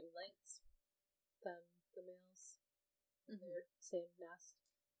shorter wing lengths than the males in their same nest.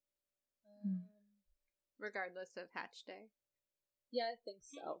 Regardless of hatch day. Yeah, I think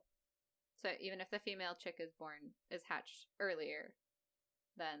so. So even if the female chick is hatched earlier,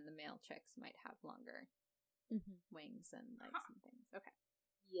 then the male chicks might have longer wings and legs and things. Okay.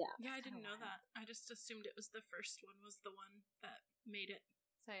 Yeah. Yeah, I didn't know that. I just assumed it was the first one was the one that made it.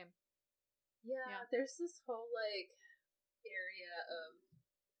 Same. Yeah, there's this whole like area of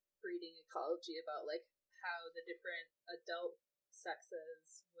breeding ecology about like how the different adult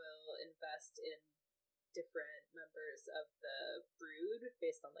sexes will invest in different members of the brood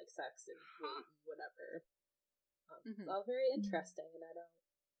based on like sex and weight and whatever. It's all very interesting, and I don't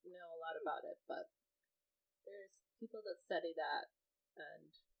know a lot about it, but there's people that study that,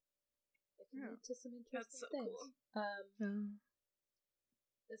 and it can lead to some interesting things. Cool.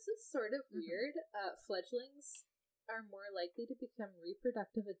 This is sort of weird. Fledglings are more likely to become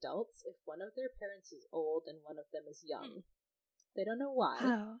reproductive adults if one of their parents is old and one of them is young. They don't know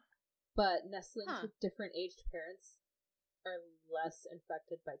why, but nestlings with different aged parents are less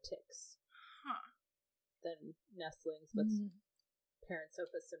infected by ticks than nestlings with parents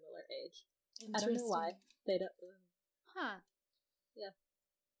of a similar age. I don't know why. They don't. Yeah.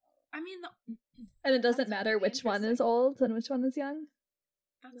 I mean, and it doesn't matter which one is old and which one is young?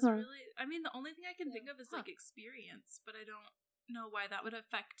 That's really... I mean, the only thing I can think of is, like, experience, but I don't know why that would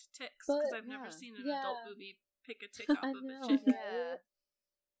affect ticks, because I've never seen an adult booby pick a tick off of a chick. Yeah.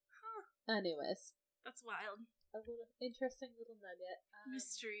 Anyways. That's wild. A little interesting little nugget.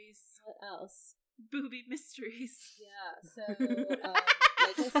 Mysteries. What else? Booby mysteries. Yeah, so,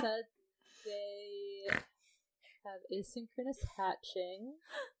 like I said, they have asynchronous hatching,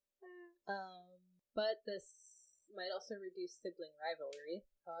 but this might also reduce sibling rivalry.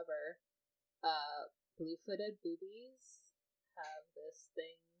 However, blue-footed boobies have this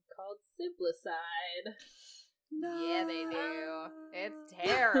thing called Simplicide. No. Yeah, they do. It's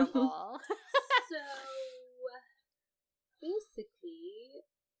terrible. So, basically,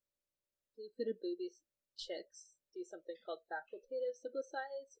 blue-footed boobies chicks do something called facultative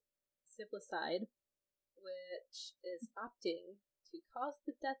simplicide, which is opting to cause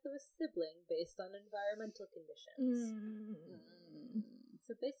the death of a sibling based on environmental conditions.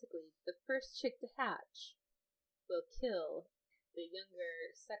 So basically, the first chick to hatch will kill the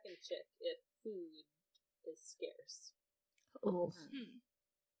younger second chick if food is scarce.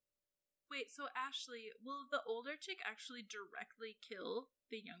 Wait, so Ashley, will the older chick actually directly kill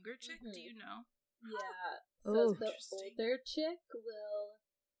the younger chick? Do you know? Yeah. So the older chick will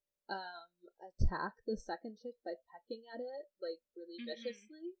attack the second chick by pecking at it, like, really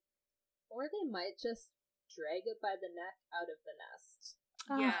viciously. Or they might just drag it by the neck out of the nest.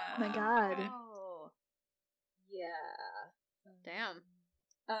 Oh Yeah. my god. Okay. Oh, Yeah. damn.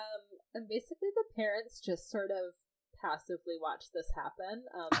 And basically the parents just sort of passively watch this happen.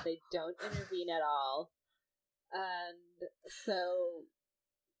 They don't intervene at all. And so,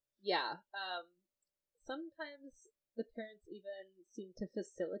 yeah, sometimes the parents even seem to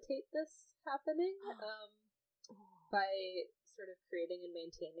facilitate this happening, by sort of creating and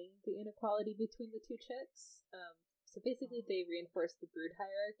maintaining the inequality between the two chicks. So basically they reinforce the brood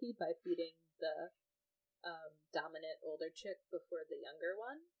hierarchy by feeding the dominant older chick before the younger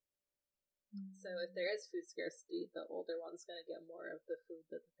one. So if there is food scarcity, the older one's going to get more of the food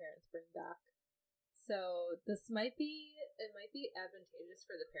that the parents bring back. So it might be advantageous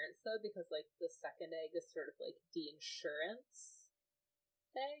for the parents though, because like the second egg is sort of like the insurance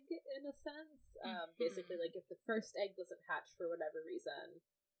egg in a sense. Basically, like if the first egg doesn't hatch for whatever reason,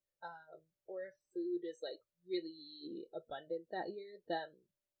 or if food is like really abundant that year, then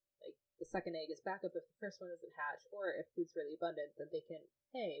like the second egg is backup if the first one doesn't hatch, or if food's really abundant, then they can,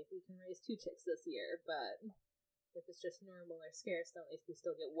 hey, we can raise 2 chicks this year, but if it's just normal or scarce, then at least we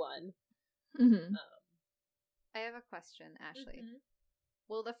still get 1. Mm-hmm. I have a question, Ashley. Mhm.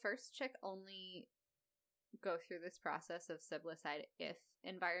 Will the first chick only go through this process of siblicide if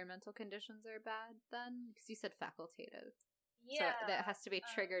environmental conditions are bad then? Because you said facultative. Yeah. So that has to be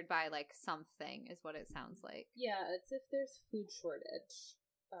triggered by like something is what it sounds like. Yeah, it's if there's food shortage.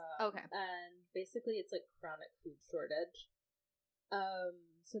 Okay. And basically it's like chronic food shortage.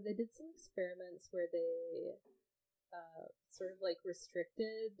 So they did some experiments where they sort of like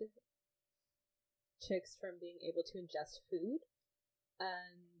restricted chicks from being able to ingest food.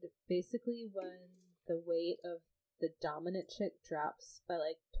 And basically when the weight of the dominant chick drops by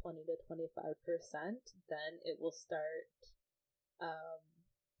like 20 to 25%, then it will start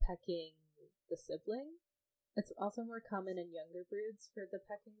pecking the sibling. It's also more common in younger broods for the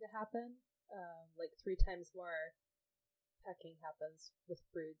pecking to happen. Like 3 times more pecking happens with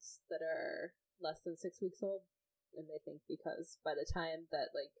broods that are less than 6 weeks old. And they think because by the time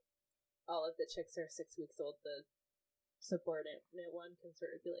that like all of the chicks are 6 weeks old, the subordinate one can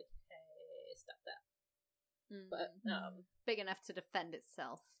sort of be like, hey, stop that. But big enough to defend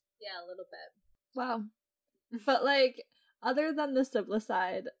itself. yeah, a little bit. Wow. But like, other than the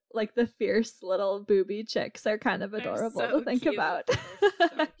siblicide, like the fierce little booby chicks are kind of They're adorable so to think cute. about. They're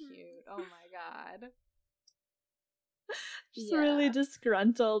so cute. Oh my god. Just really Yeah.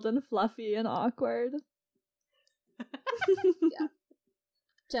 disgruntled and fluffy and awkward. Yeah.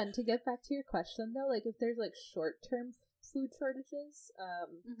 Jen, to get back to your question though, like if there's like short-term food shortages,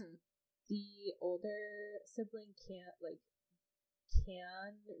 the older sibling can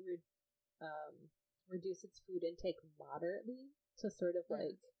reduce its food intake moderately to sort of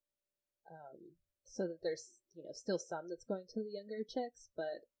like so that there's still some that's going to the younger chicks,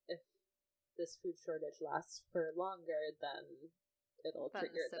 but if this food shortage lasts for longer, then it'll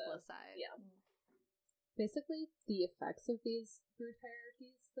trigger the siblicide. yeah. Basically, the effects of these brood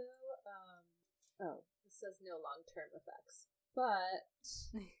hierarchies, though, this says no long-term effects, but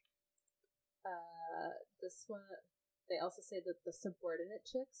this one, they also say that the subordinate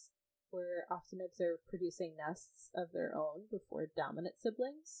chicks were often observed producing nests of their own before dominant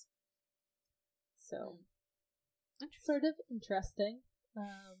siblings. So, sort of interesting.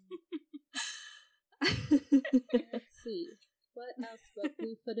 Let's see. What else about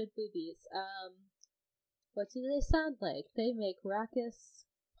blue-footed boobies? What do they sound like? They make raucous,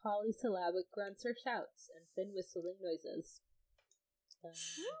 polysyllabic grunts or shouts, and thin whistling noises.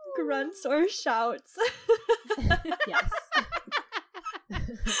 Grunts or shouts. Yes.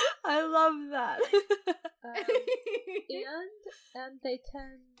 I love that. And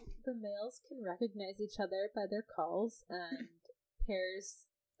the males can recognize each other by their calls, and pairs,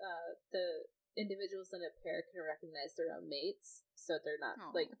 the individuals in a pair can recognize their own mates, so they're not,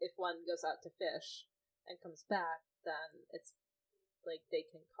 like, if one goes out to fish and comes back, then it's, like, they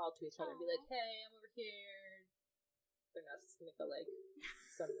can call to each other and be like, hey, I'm over here. They're not just gonna go, like,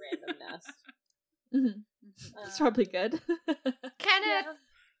 some random nest. It's probably good. Kenneth!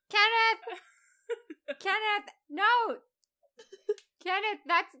 Kenneth! No! Kenneth,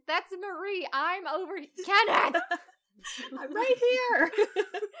 that's Marie. I'm over Kenneth! I'm right here.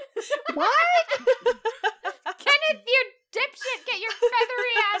 What? Kenneth, you dipshit! Get your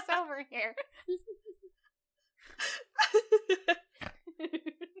feathery ass over here!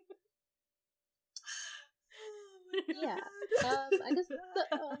 Yeah. I guess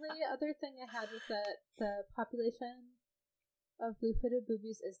the only other thing I had was that the population of blue-footed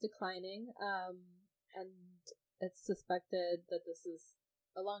boobies is declining, and it's suspected that this is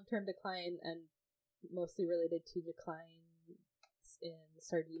a long-term decline and mostly related to declines in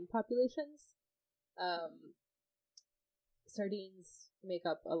sardine populations. Sardines make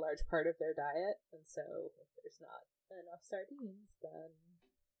up a large part of their diet, and so if there's not enough sardines, then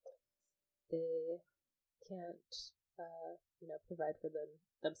they can't, provide for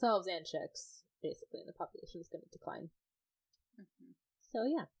themselves and chicks, basically, and the population is going to decline. Mm-hmm. So,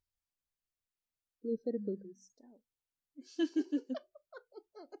 yeah. Blue-footed boobies.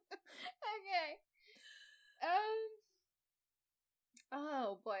 Okay.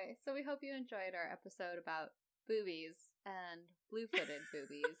 Oh boy. So we hope you enjoyed our episode about boobies and blue-footed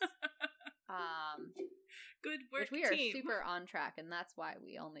boobies. Good work, which we are team. super on track, and that's why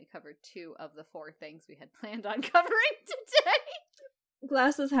we only covered 2 of the 4 things we had planned on covering today.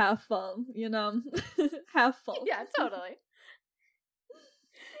 Glass is half full, half full. Yeah, totally.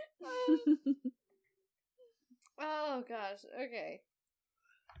 Oh gosh. Okay.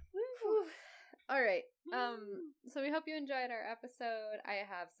 Whew. All right. So we hope you enjoyed our episode. I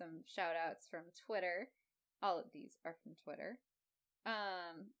have some shout outs from Twitter. All of these are from Twitter.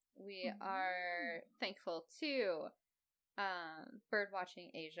 We are thankful to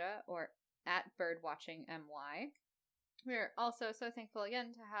Birdwatching Asia, or at BirdwatchingMY. We are also so thankful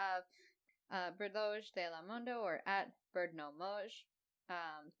again to have Birdloge de la Mondo, or at BirdNoMoj,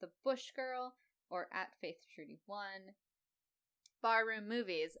 The Bush Girl, or at FaithTrudy1, Barroom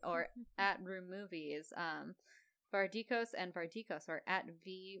Movies, or at Room Movies, Vardikos and Vardikos, or at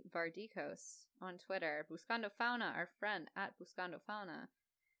V Vardikos on Twitter, Buscando Fauna, our friend, at Buscando Fauna.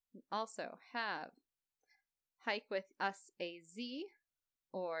 We also have Hike With Us AZ,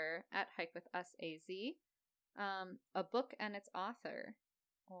 or at Hike With Us AZ, A Book and Its Author,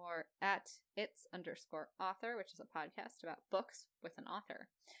 or at its_author, which is a podcast about books with an author.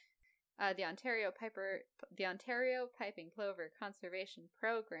 The Ontario Piping Plover Conservation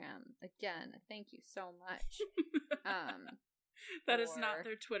Program. Again, thank you so much. That is not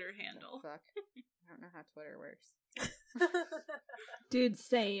their Twitter handle. Fuck. I don't know how Twitter works. Dude,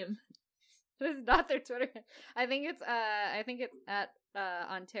 same. It is not their Twitter. I think it's at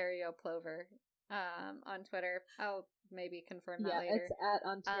Ontario Plover on Twitter. I'll maybe confirm that later. Yeah, it's at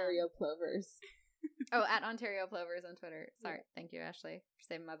Ontario Plovers. Oh, at Ontario Plovers on Twitter. Sorry. Yeah. Thank you, Ashley, for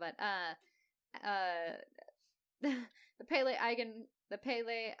saving my butt. The Pele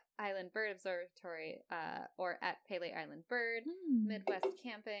Island Bird Observatory, or at Pele Island Bird, Midwest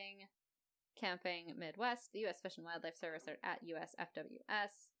Camping Midwest, the U.S. Fish and Wildlife Service, are at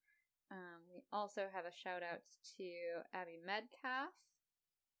USFWS. We also have a shout out to Abby Medcalf,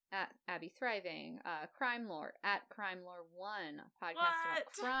 at Abby Thriving, Crime Lore, at Crime Lore 1, a podcast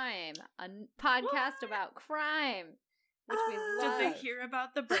about crime, a podcast about crime, which we love. Did they hear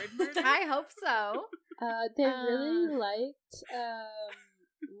about the bird murder? I hope so. They really liked,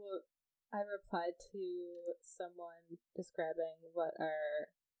 I replied to someone describing what our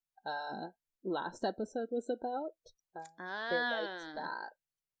last episode was about. They liked that.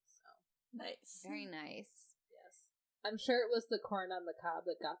 So nice. Very nice. I'm sure it was the corn on the cob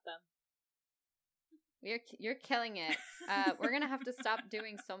that got them. You're killing it. We're gonna have to stop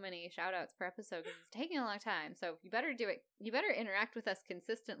doing so many shout outs per episode because it's taking a long time. So you better do it. You better interact with us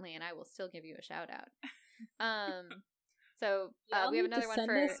consistently, and I will still give you a shout out. So we have another one for.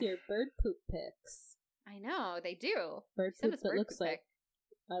 Send us your bird poop pics. I know they do. Bird poop that looks like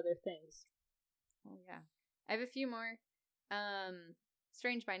other things. Oh yeah, I have a few more.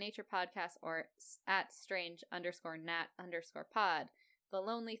 Strange by Nature podcast, or at strange_nat_pod. The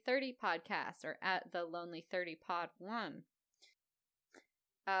Lonely 30 podcast, or at the Lonely 30 pod 1.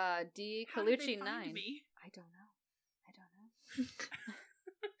 D Colucci 9. I don't know.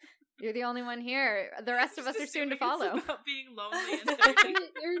 You're the only one here. The rest of us are soon to follow. It's about being lonely and 30.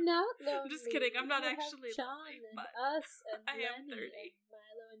 You're not lonely. I'm just kidding. I'm not actually John lonely. And but us and I am Lenny 30. and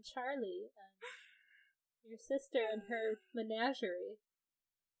Milo and Charlie and your sister and her menagerie.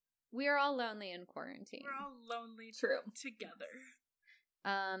 We are all lonely in quarantine. We're all lonely together.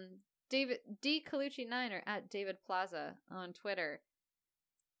 David D Colucci 9, or at David Plaza on Twitter.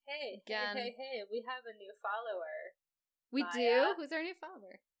 Hey, again, hey, we have a new follower. We Maya. do? Who's our new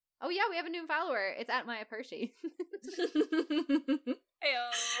follower? Oh yeah, we have a new follower. It's at Maya Pershey.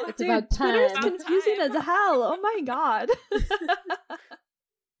 Heyo. It's Dude, about time. Twitter's confusing as hell. Oh my god.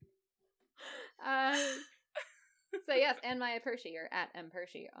 So yes, and Maya Pershey, or at M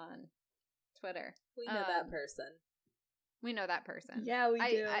Pershey on Twitter. We know that person. We know that person. Yeah, we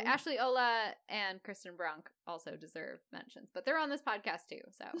do. Ashley Ola and Kristen Bronk also deserve mentions, but they're on this podcast too,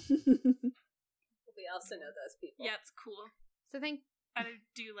 so. We also know those people. Yeah, it's cool. So I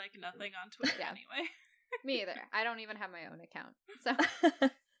do like nothing on Twitter anyway. Me either. I don't even have my own account. So,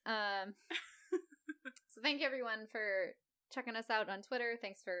 so thank you everyone for checking us out on Twitter.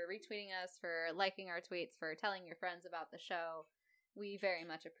 Thanks for retweeting us, for liking our tweets, for telling your friends about the show. We very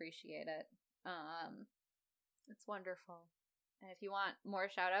much appreciate it. It's wonderful. And if you want more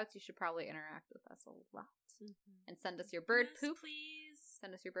shout-outs, you should probably interact with us a lot. And send us your bird poop. Please.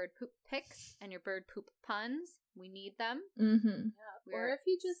 Send us your bird poop pics and your bird poop puns. We need them. Yeah. Or if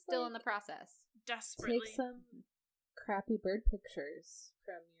you just still in the process. Desperately. Take some crappy bird pictures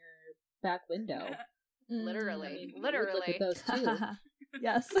from your back window. Literally. Look at those too.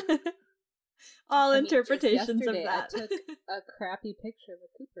 Yes. All interpretations of that. I took a crappy picture of a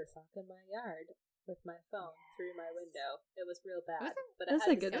cooper sock in my yard with my phone through my window. It was real bad. That's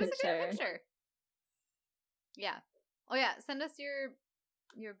a good picture. Yeah. Oh yeah, send us your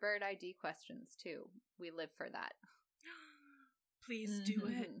bird ID questions too. We live for that. Please do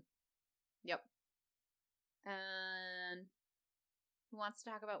it. Yep. And who wants to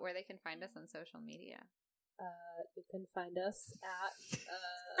talk about where they can find us on social media? You can find us at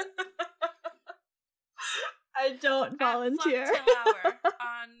I don't volunteer. At Flocktail Hour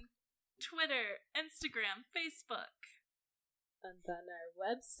on Twitter, Instagram, Facebook. And then our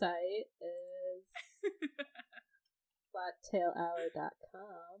website is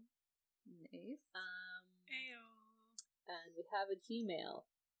flocktailhour.com. Nice. Ayo. And we have a Gmail.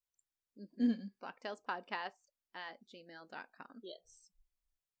 Flocktailspodcast@gmail.com. Yes.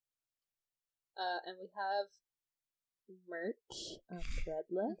 And we have merch on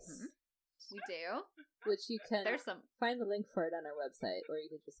Threadless. We do. Which you can There's some find the link for it on our website, or you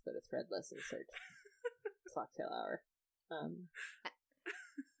can just go to Threadless and search Flocktail Hour.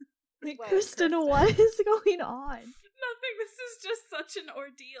 Kristen, what is going on? Nothing. This is just such an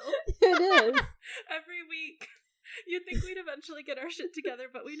ordeal. It is. Every week. You'd think we'd eventually get our shit together,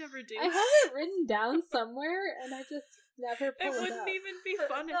 but we never do. I have it written down somewhere, and I just never pull it up. It wouldn't even be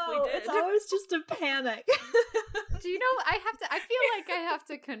fun if No, we did. it's always just a panic. Do you know, I feel like I have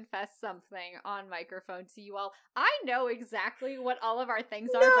to confess something on microphone to you all. I know exactly what all of our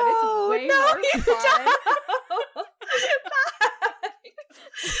things are, but it's way more fun.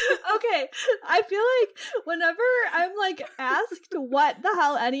 Okay, I feel like whenever I'm like asked what the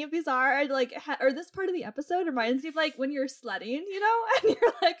hell any of these are, I'd like, or this part of the episode reminds me of like when you're sledding, you know, and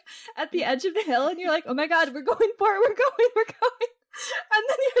you're like at the edge of the hill and you're like, oh my god, we're going for it, we're going. And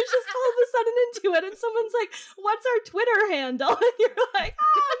then you're just all of a sudden into it and someone's like, what's our Twitter handle? And you're like,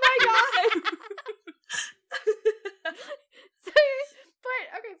 oh my god.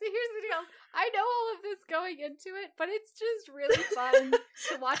 So here's the deal. I know all of this going into it, but it's just really fun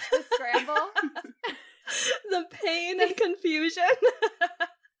to watch the scramble. The pain and confusion.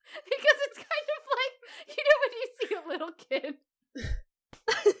 Because it's kind of like, you know when you see a little kid.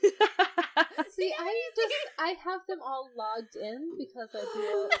 See, I have them all logged in because I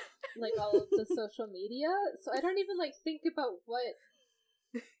do like all of the social media, so I don't even like think about what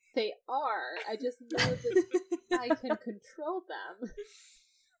they are. I just know that I can control them.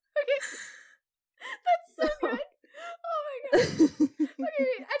 Okay. That's so good. Oh my god. Okay,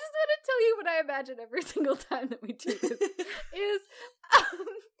 I just want to tell you what I imagine every single time that we do this is, you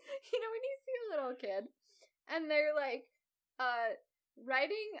know, when you see a little kid and they're like,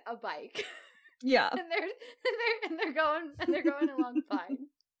 riding a bike. Yeah. and they're going along fine.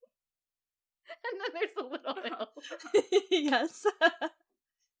 And then there's a little hill. Yes.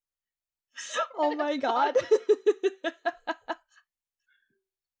 Oh my god.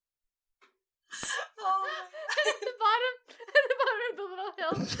 Oh. And at the bottom of the little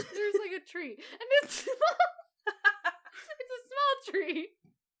hill, there's like a tree, and it's small. It's a small tree,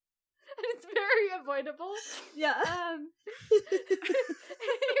 and it's very avoidable. Yeah. And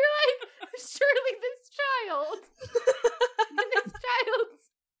you're like, surely this child's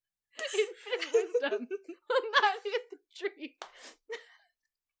infinite wisdom will not hit the tree.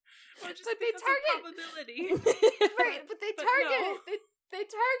 Or just But they target probability. Right, but they target they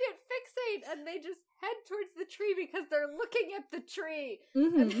target fixate and they just head towards the tree because they're looking at the tree.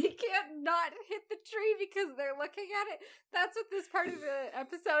 And they can't not hit the tree because they're looking at it. That's what this part of the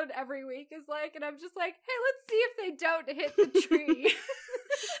episode every week is like. And I'm just like, hey, let's see if they don't hit the tree.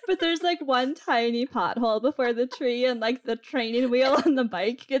 But there's like one tiny pothole before the tree, and like the training wheel on the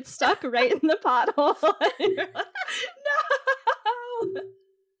bike gets stuck right in the pothole. And you're like, no!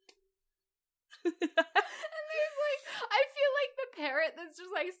 And there's like, I feel like the parrot that's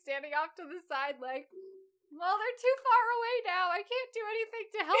just like standing off to the side, like, well, they're too far away now. I can't do anything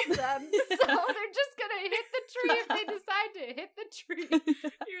to help them. So they're just gonna hit the tree if they decide to hit the tree.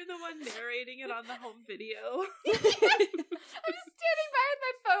 You're the one narrating it on the home video. I'm just standing by with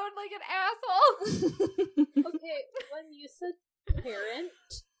my phone like an asshole. Okay, when you said parent,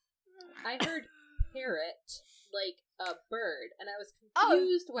 I heard parrot, like a bird, and I was Oh.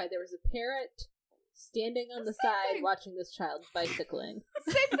 confused why there was a parrot standing on the side thing. watching this child bicycling.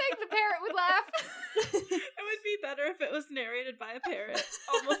 Same thing, the parrot would laugh. It would be better if it was narrated by a parrot.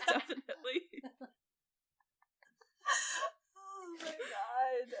 Almost definitely. Oh my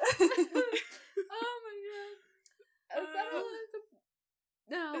god. Oh my god. Is that all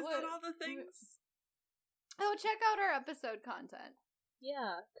the... No, Is what? that all the things? Oh, check out our episode content.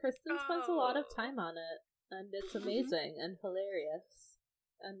 Yeah, Kristen spends a lot of Oh. time on it, and it's amazing and hilarious.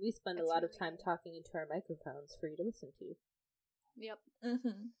 And we spend a It's lot of really time good. talking into our microphones for you to listen to. Yep.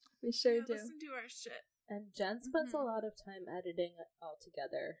 We sure Yeah, do. listen to our shit. And Jen spends Mhm. a lot of time editing it all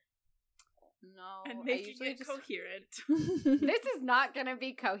together. No, And I making usually it just... coherent. This is not gonna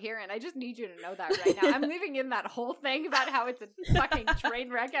be coherent. I just need you to know that right now. I'm leaving in that whole thing about how it's a fucking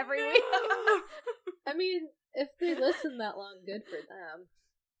train wreck every week. No. I mean, if they listen that long, good for them.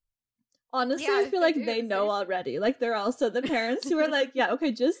 Honestly, Yeah, I if feel they like do, they know seriously. already. Like, they're also the parents who are like, yeah,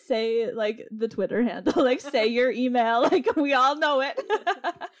 okay, just say, like, the Twitter handle. Like, say your email. Like, we all know it.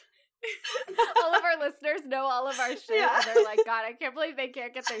 All of our listeners know all of our shit, Yeah. and they're like, God, I can't believe they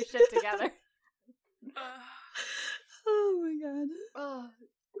can't get their shit together. Oh my god. Oh,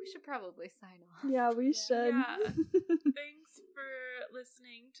 we should probably sign off. Yeah, we should. Yeah. Thanks for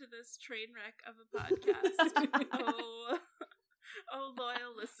listening to this train wreck of a podcast. Oh,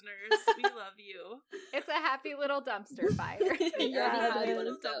 loyal listeners, we love you. It's a happy little dumpster fire. We Yeah, already had it one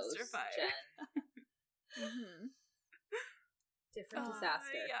is. of those, Dumpster fire. Jen. Mhm. Different Oh,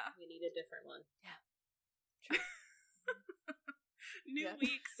 disaster. yeah. We need a different one. New Yeah.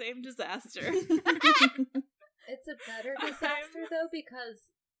 week, same disaster. It's a better disaster, though,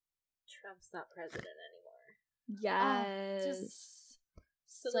 because Trump's not president anymore. Yes.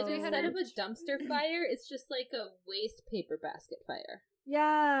 So, like, instead of a dumpster fire, it's just like a waste paper basket fire.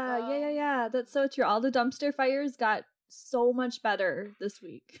 Yeah. That's so true. All the dumpster fires got so much better this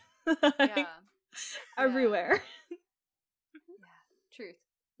week. Yeah. Everywhere. Truth.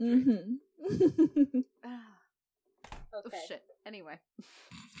 Mm-hmm. Ah, Okay. Oh, shit. Anyway.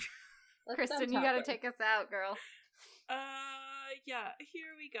 Let's Kristen, stop you gotta talking. take us out, girl. Yeah,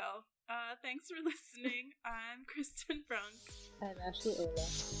 here we go. Thanks for listening. I'm Kristen Brunk. I'm Ashley Ola.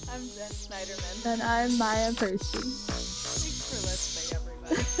 I'm Jen Snyderman. And I'm Maya Percy. Thanks for listening,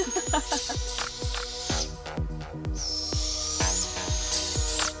 everybody.